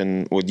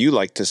coordination would you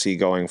like to see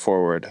going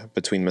forward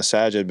between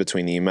masajid,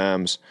 between the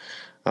imams?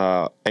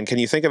 And can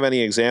you think of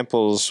any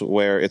examples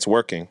where it's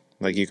working,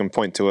 Like you can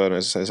point to it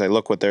and say,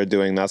 look what they're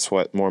doing. That's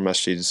what more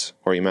masjids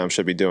or imams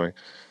should be doing.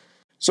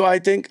 So I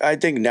think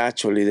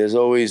naturally there's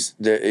always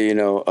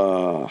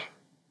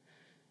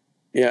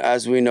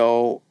as we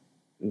know,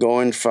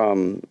 going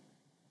from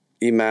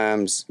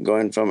imams,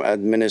 going from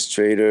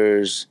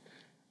administrators,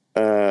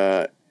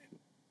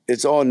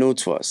 it's all new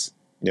to us.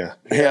 Yeah.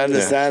 You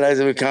understand? As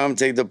we come,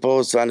 take the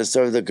post, trying to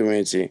serve the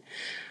community.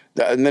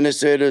 The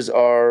administrators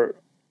are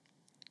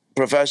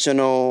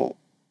professional,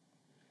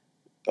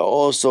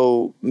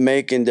 also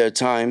making their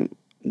time.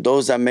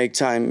 Those that make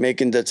time,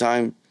 making the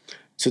time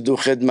to do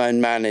khidmah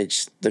and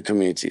manage the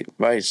community,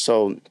 right?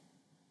 So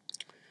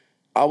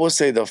I would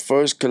say the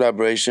first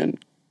collaboration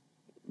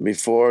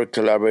before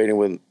collaborating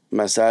with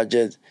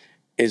masajid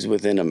is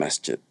within a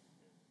masjid.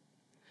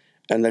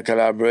 And the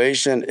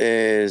collaboration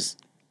is,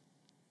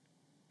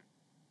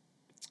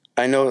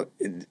 I know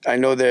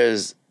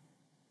there's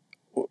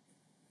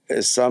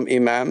some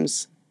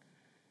imams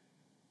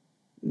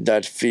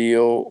that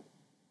feel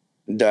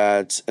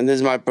that, and this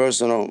is my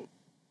personal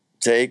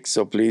take,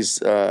 so please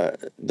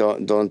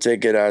don't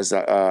take it as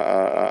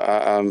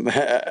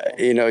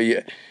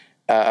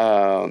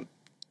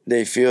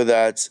they feel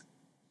that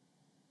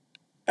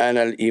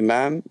ana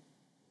al-imam,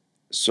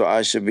 so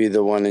I should be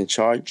the one in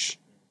charge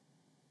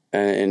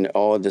and in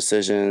all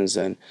decisions,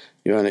 and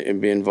you want to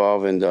be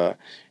involved in the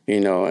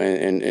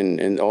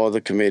in all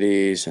the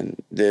committees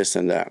and this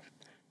and that.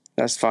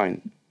 That's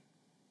fine.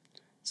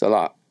 It's a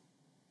lot,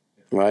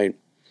 right?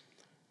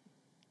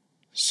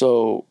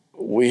 So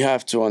we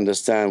have to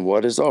understand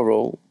what is our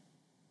role.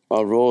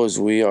 Our role is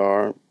we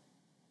are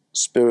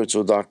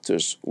spiritual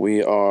doctors.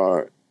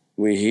 We're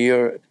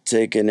here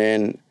taking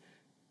in,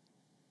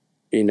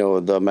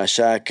 the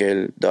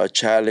mashakil, the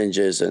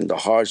challenges and the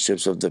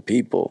hardships of the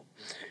people.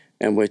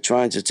 And we're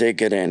trying to take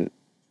it in.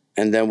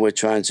 And then we're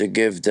trying to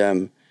give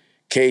them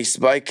case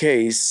by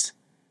case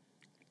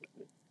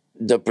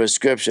the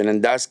prescription.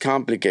 And that's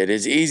complicated.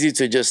 It's easy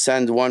to just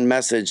send one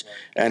message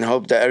and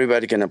hope that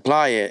everybody can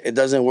apply it. It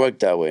doesn't work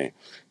that way.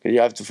 You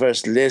have to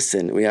first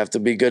listen. We have to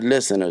be good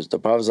listeners. The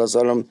Prophet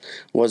ﷺ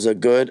was a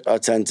good,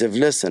 attentive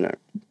listener.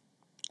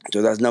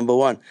 So that's number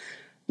one.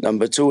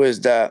 Number two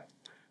is that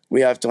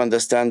we have to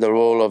understand the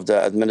role of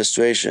the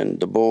administration,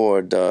 the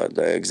board,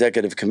 the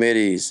executive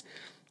committees.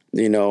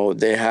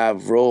 They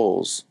have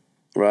roles,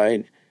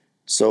 right?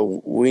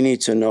 So we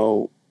need to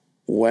know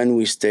when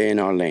we stay in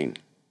our lane,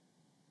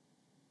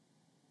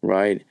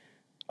 right?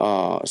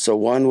 So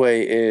one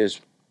way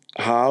is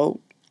how,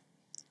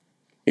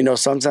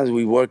 sometimes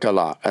we work a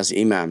lot as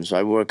imams,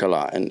 right? We work a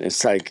lot, and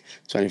it's like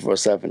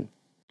 24/7,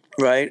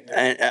 right?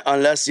 And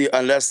unless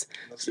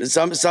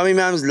some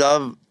imams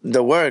love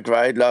the work,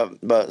 right?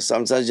 But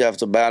sometimes you have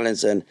to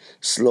balance and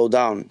slow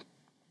down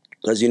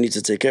because you need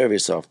to take care of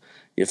yourself.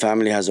 Your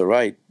family has a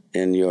right,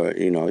 and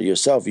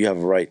yourself, you have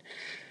a right.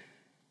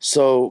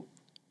 So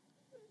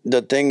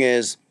the thing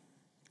is,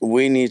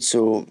 we need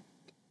to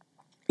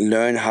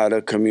learn how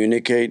to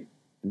communicate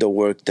the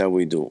work that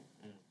we do.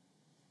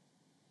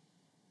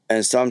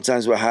 And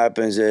sometimes what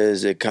happens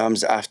is it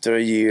comes after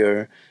a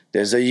year.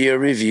 There's a year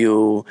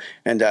review,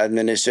 and the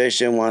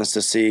administration wants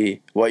to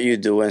see what you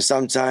do. And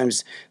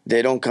sometimes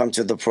they don't come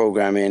to the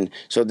programming,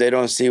 so they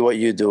don't see what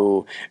you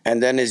do.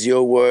 And then it's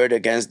your word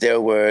against their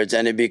words,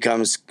 and it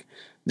becomes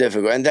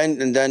difficult. And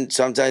then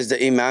sometimes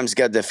the imams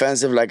get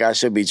defensive, like I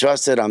should be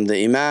trusted. I'm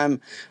the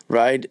imam,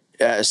 right?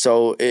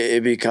 So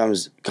it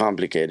becomes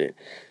complicated.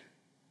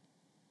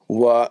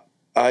 What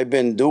I've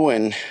been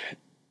doing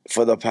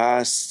for the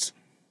past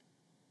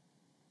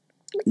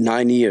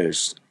 9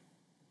 years,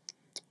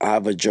 I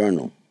have a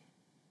journal.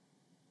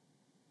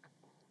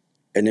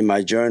 And in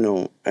my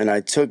journal, and I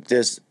took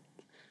this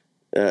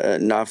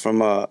not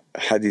from a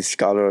hadith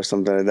scholar or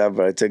something like that,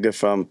 but I took it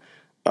from,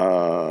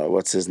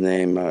 what's his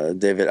name,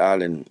 David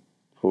Allen,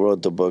 who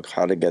wrote the book,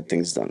 How to Get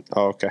Things Done.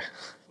 Oh, okay.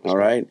 All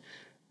right?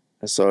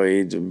 So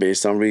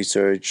based on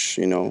research,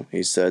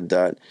 he said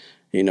that,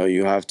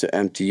 you have to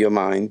empty your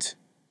mind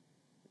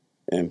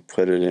and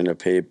put it in a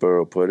paper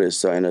or put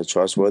it in a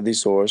trustworthy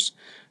source,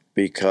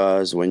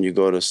 because when you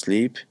go to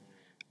sleep,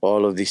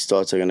 all of these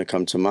thoughts are going to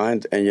come to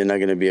mind, and you're not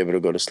going to be able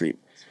to go to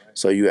sleep.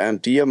 So you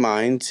empty your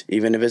mind,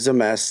 even if it's a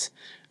mess,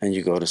 and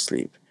you go to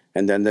sleep.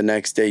 And then the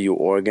next day you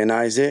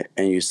organize it,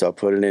 and you start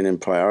putting it in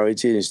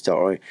priority. And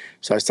so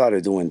I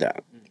started doing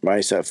that,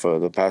 right? So for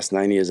the past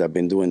 9 years, I've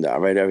been doing that. I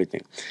write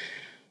everything.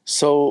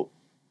 So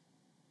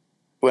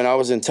when I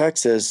was in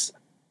Texas,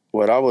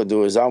 what I would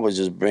do is I would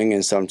just bring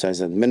in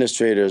sometimes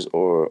administrators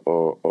or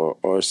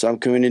some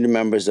community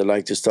members that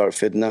like to start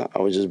fitna. I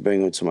would just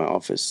bring them to my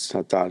office.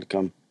 Hatal,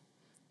 come.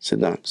 Sit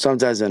down.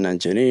 Sometimes an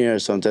engineer,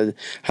 sometimes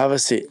have a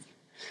seat.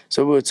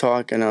 So we would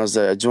talk, and I was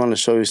like, I just want to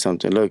show you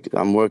something. Look,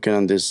 I'm working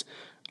on this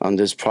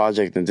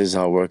project, and this is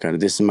how I work on it.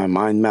 This is my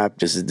mind map.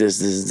 This is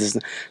this.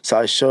 So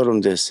I showed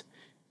him this,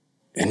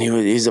 and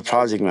he's a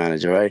project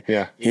manager, right?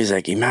 Yeah. He's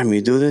like, Imam,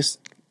 you do this?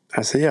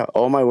 I said, yeah.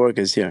 All my work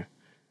is here.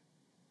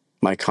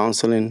 My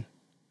counseling,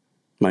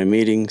 my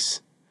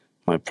meetings,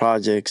 my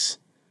projects,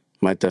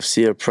 my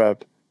tafsir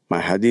prep, my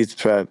hadith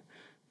prep,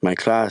 my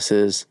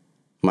classes,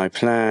 my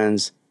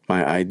plans,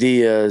 my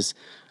ideas,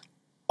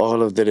 all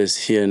of that is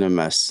here in a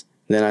mess.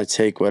 Then I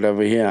take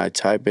whatever here, I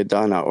type it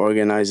down, I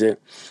organize it.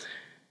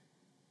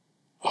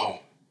 Oh,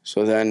 so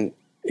then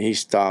he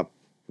stopped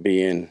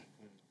being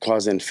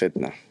causing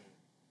fitna.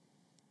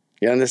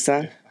 You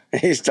understand?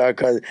 He started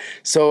causing.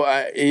 So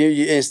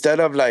instead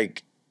of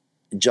like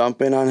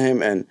jumping on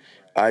him, and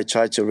I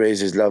tried to raise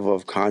his level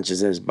of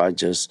consciousness by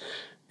just,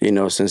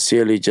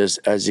 sincerely just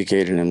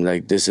educating him.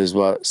 Like, this is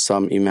what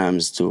some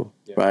imams do,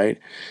 right?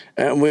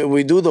 And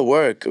we do the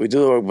work. We do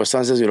the work, but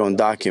sometimes we don't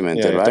document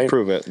Yeah, it, you have right? to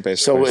prove it,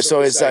 basically. So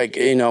it's like,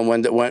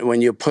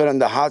 when you're put on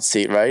the hot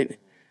seat, right?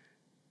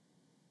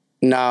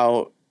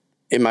 Now,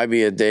 it might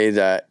be a day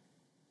that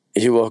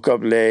you woke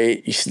up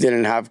late, you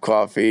didn't have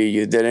coffee,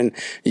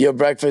 your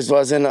breakfast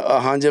wasn't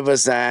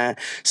 100%,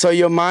 so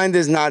your mind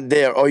is not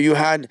there, or you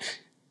had,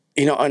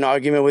 an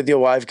argument with your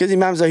wife, because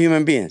imams are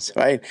human beings,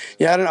 right?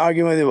 You had an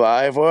argument with your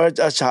wife or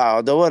a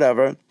child or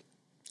whatever,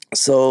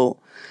 so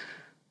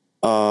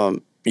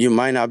you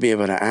might not be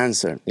able to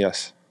answer.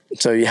 Yes.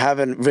 So you have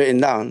it written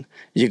down.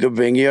 You could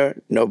bring your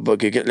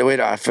notebook. You can, wait,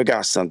 I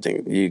forgot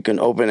something. You can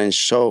open and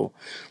show,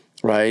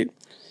 right?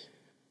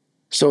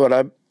 So what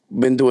I've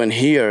been doing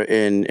here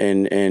in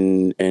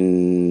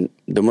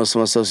the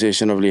Muslim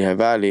Association of Lehigh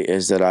Valley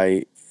is that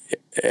I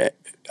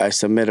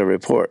submit a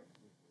report,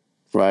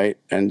 right?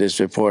 And this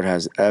report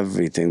has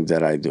everything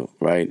that I do,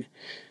 right?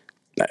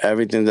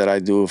 Everything that I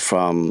do,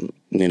 from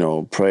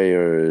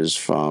prayers,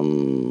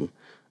 from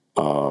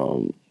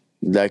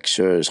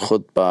lectures,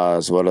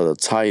 khutbahs, what are the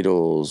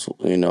titles,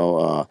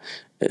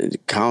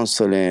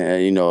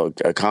 counseling,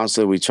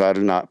 counseling, we try to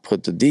not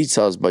put the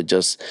details, but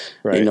just,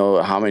 Right.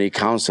 How many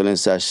counseling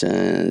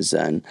sessions,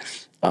 and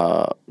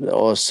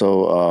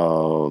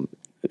also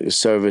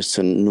service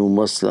to new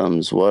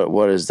Muslims,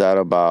 what is that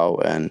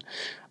about, and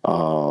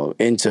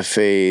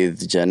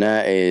interfaith,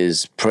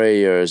 janaiz,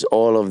 prayers,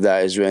 all of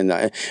that is written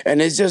down.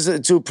 And it's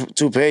just two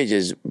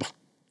pages,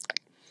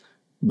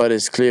 but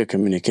it's clear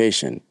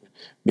communication.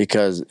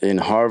 Because in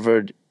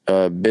Harvard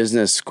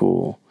Business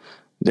School,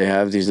 they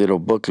have these little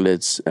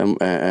booklets,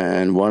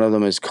 and one of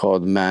them is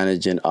called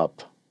Managing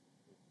Up.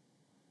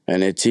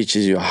 And it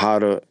teaches you how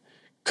to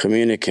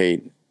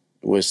communicate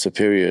with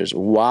superiors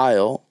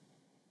while,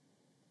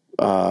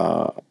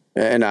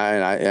 and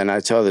I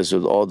tell this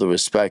with all the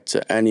respect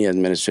to any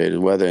administrator,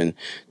 whether in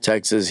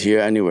Texas, here,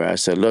 anywhere. I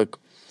said, look,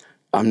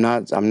 I'm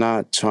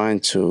not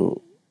trying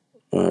to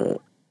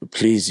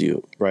please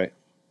you. Right.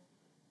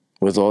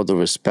 With all the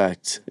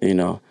respect,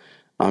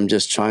 I'm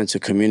just trying to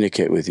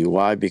communicate with you.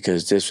 Why?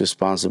 Because this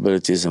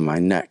responsibility is on my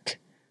neck.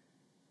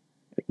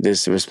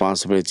 This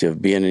responsibility of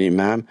being an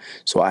imam,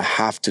 so I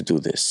have to do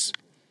this,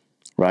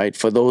 right?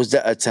 For those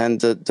that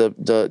attend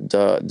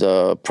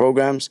the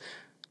programs,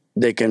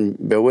 they can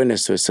bear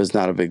witness to it, so it's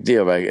not a big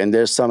deal, right? And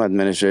there's some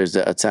administrators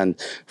that attend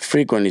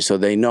frequently, so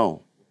they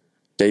know.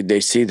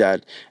 They see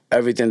that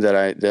everything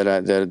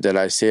that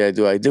I say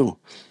I do.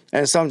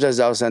 And sometimes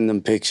I'll send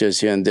them pictures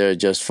here and there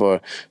just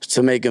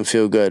to make them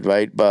feel good,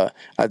 right? But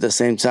at the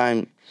same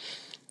time,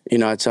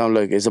 I tell them,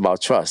 look, it's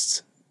about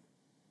trust.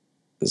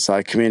 So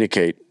I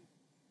communicate.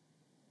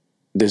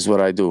 This is what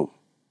I do.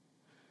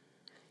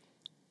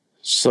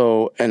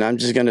 So, and I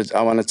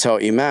want to tell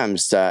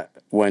imams that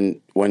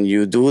when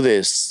you do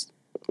this,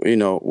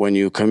 when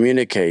you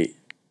communicate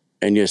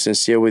and you're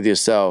sincere with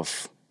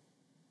yourself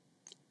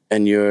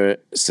and you're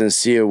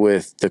sincere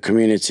with the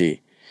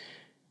community,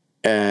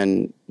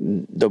 and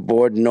the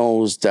board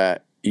knows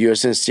that you're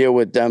sincere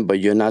with them, but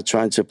you're not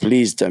trying to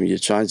please them. You're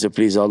trying to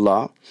please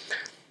Allah.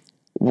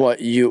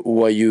 What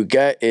you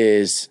get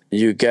is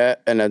you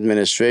get an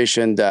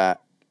administration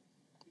that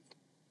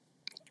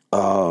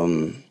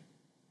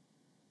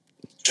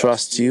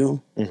trusts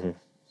you,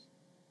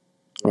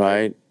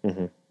 right?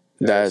 Mm-hmm.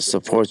 That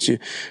supports you.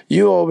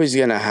 You're always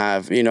gonna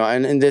have,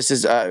 and this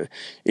is,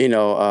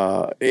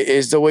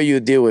 it's the way you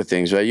deal with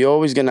things, right? You're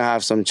always gonna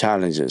have some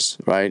challenges,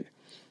 right?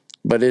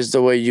 But it's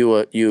the way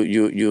you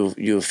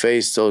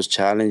face those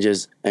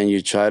challenges, and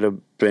you try to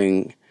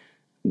bring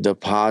the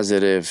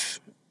positive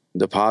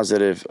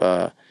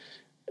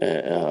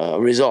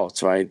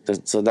results,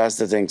 right? So that's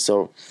the thing.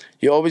 So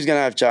you're always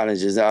gonna have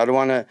challenges. I don't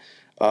want to.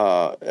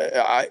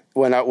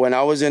 When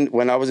I was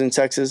in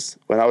Texas,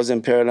 when I was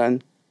in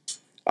Pearland,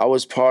 I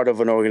was part of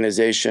an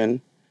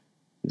organization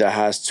that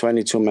has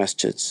 22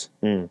 masjids.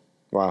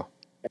 Wow.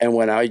 And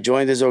when I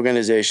joined this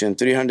organization,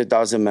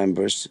 300,000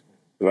 members,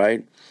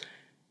 right?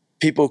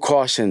 People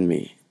cautioned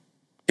me.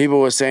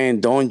 People were saying,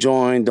 don't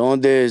join,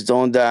 don't this,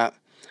 don't that.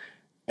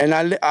 And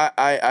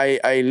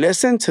I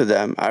listened to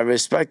them. I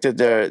respected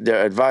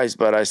their advice,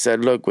 but I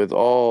said, look, with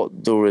all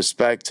due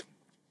respect,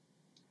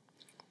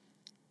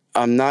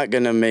 I'm not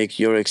going to make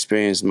your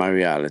experience my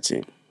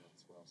reality.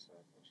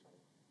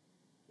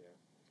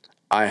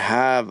 I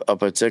have a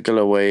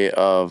particular way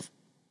of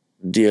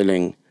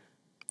dealing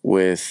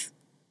with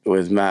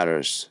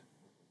matters.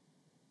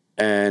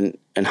 And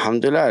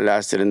alhamdulillah, I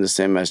lasted in the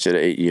same masjid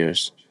 8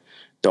 years.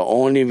 The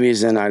only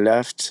reason I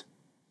left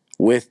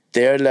with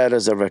their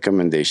letters of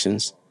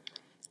recommendations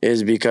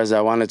is because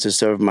I wanted to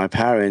serve my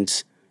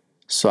parents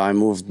So I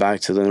moved back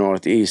to the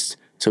Northeast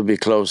to be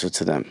closer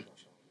to them.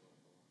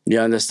 You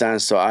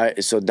understand? So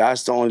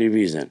that's the only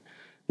reason,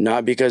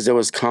 not because there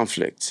was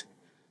conflict,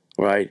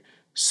 right?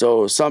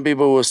 So some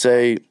people will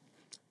say,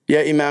 yeah,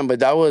 Imam, but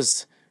that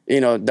was,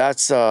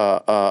 that's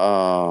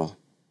a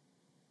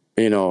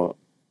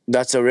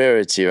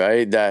rarity,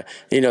 right? That,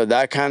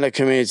 that kind of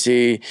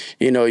community,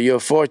 you're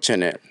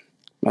fortunate.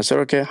 I said,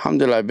 okay,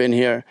 alhamdulillah, I've been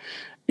here,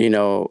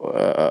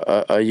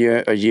 a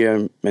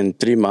year and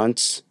 3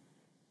 months.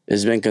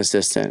 It's been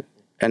consistent.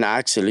 And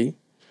actually,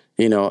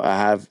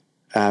 I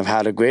have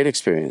had a great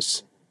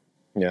experience.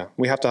 Yeah,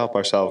 we have to help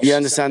ourselves. You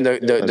understand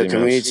the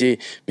community,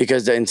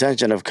 because the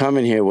intention of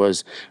coming here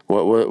was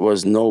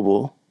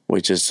noble,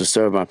 which is to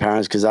serve my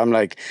parents. Because I'm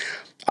like,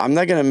 I'm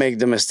not going to make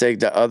the mistake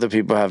that other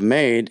people have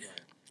made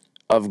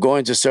of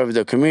going to serve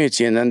the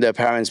community and then their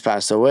parents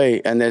pass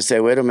away and they say,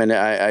 wait a minute,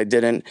 I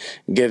didn't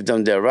give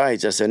them their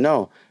rights. I said,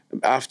 no.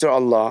 After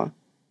Allah,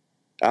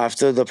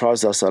 after the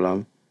Prophet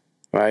ﷺ,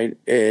 right,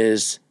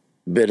 is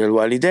bir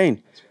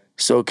al-walidain.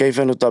 So كيف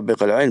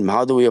نطبق العلم?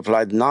 How do we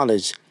apply the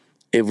knowledge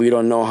if we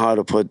don't know how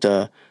to put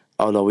the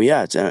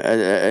awlawiyat,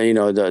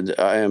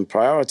 and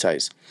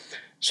prioritize?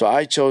 So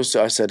I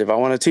said, if I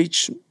want to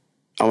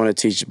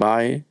teach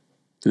by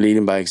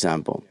leading by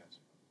example.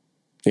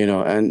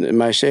 And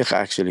my sheikh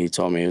actually, he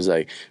told me, he was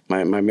like,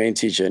 my main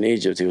teacher in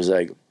Egypt, he was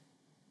like,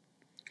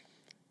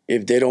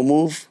 if they don't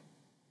move,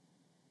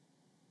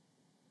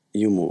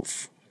 you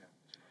move.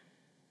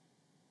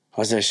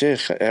 I said,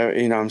 sheikh,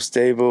 I'm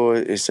stable.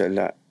 He said,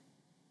 la.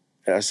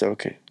 I said,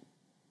 okay.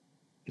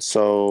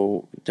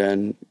 So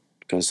then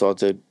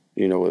consulted,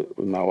 with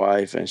my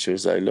wife, and she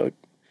was like, look,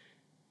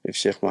 if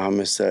Sheikh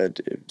Muhammad said,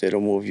 if they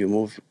don't move, you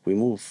move, we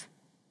move.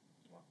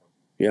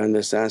 You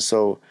understand?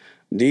 So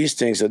these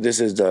things, so this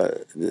is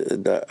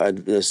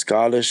the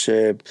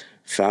scholarship,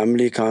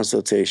 family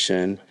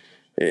consultation,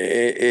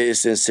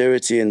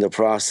 sincerity in the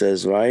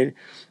process, right?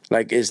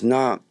 Like, it's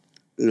not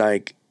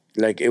like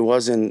it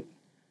wasn't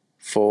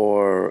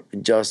for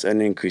just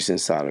an increase in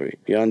salary.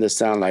 You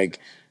understand? Like,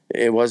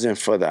 it wasn't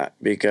for that,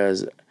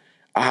 because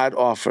I had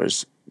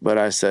offers, but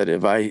I said,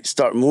 if I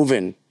start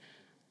moving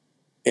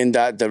in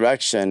that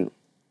direction,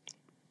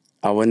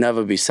 I will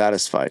never be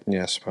satisfied.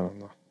 Yes,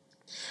 subhanAllah.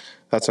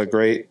 That's a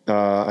great,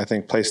 I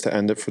think, place to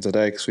end it for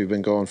today, because we've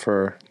been going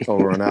for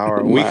over an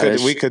hour.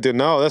 we could do,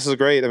 no, this is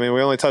great. I mean,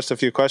 we only touched a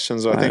few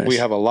questions. So I think we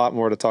have a lot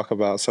more to talk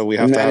about. So we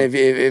have to have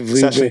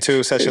session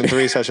 2, session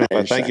 3, session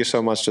 5. Thank you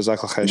so much,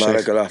 Jazakallah khair,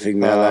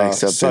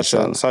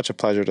 Sheikh. Such a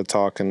pleasure to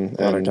talk and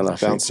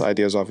bounce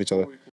ideas off each other.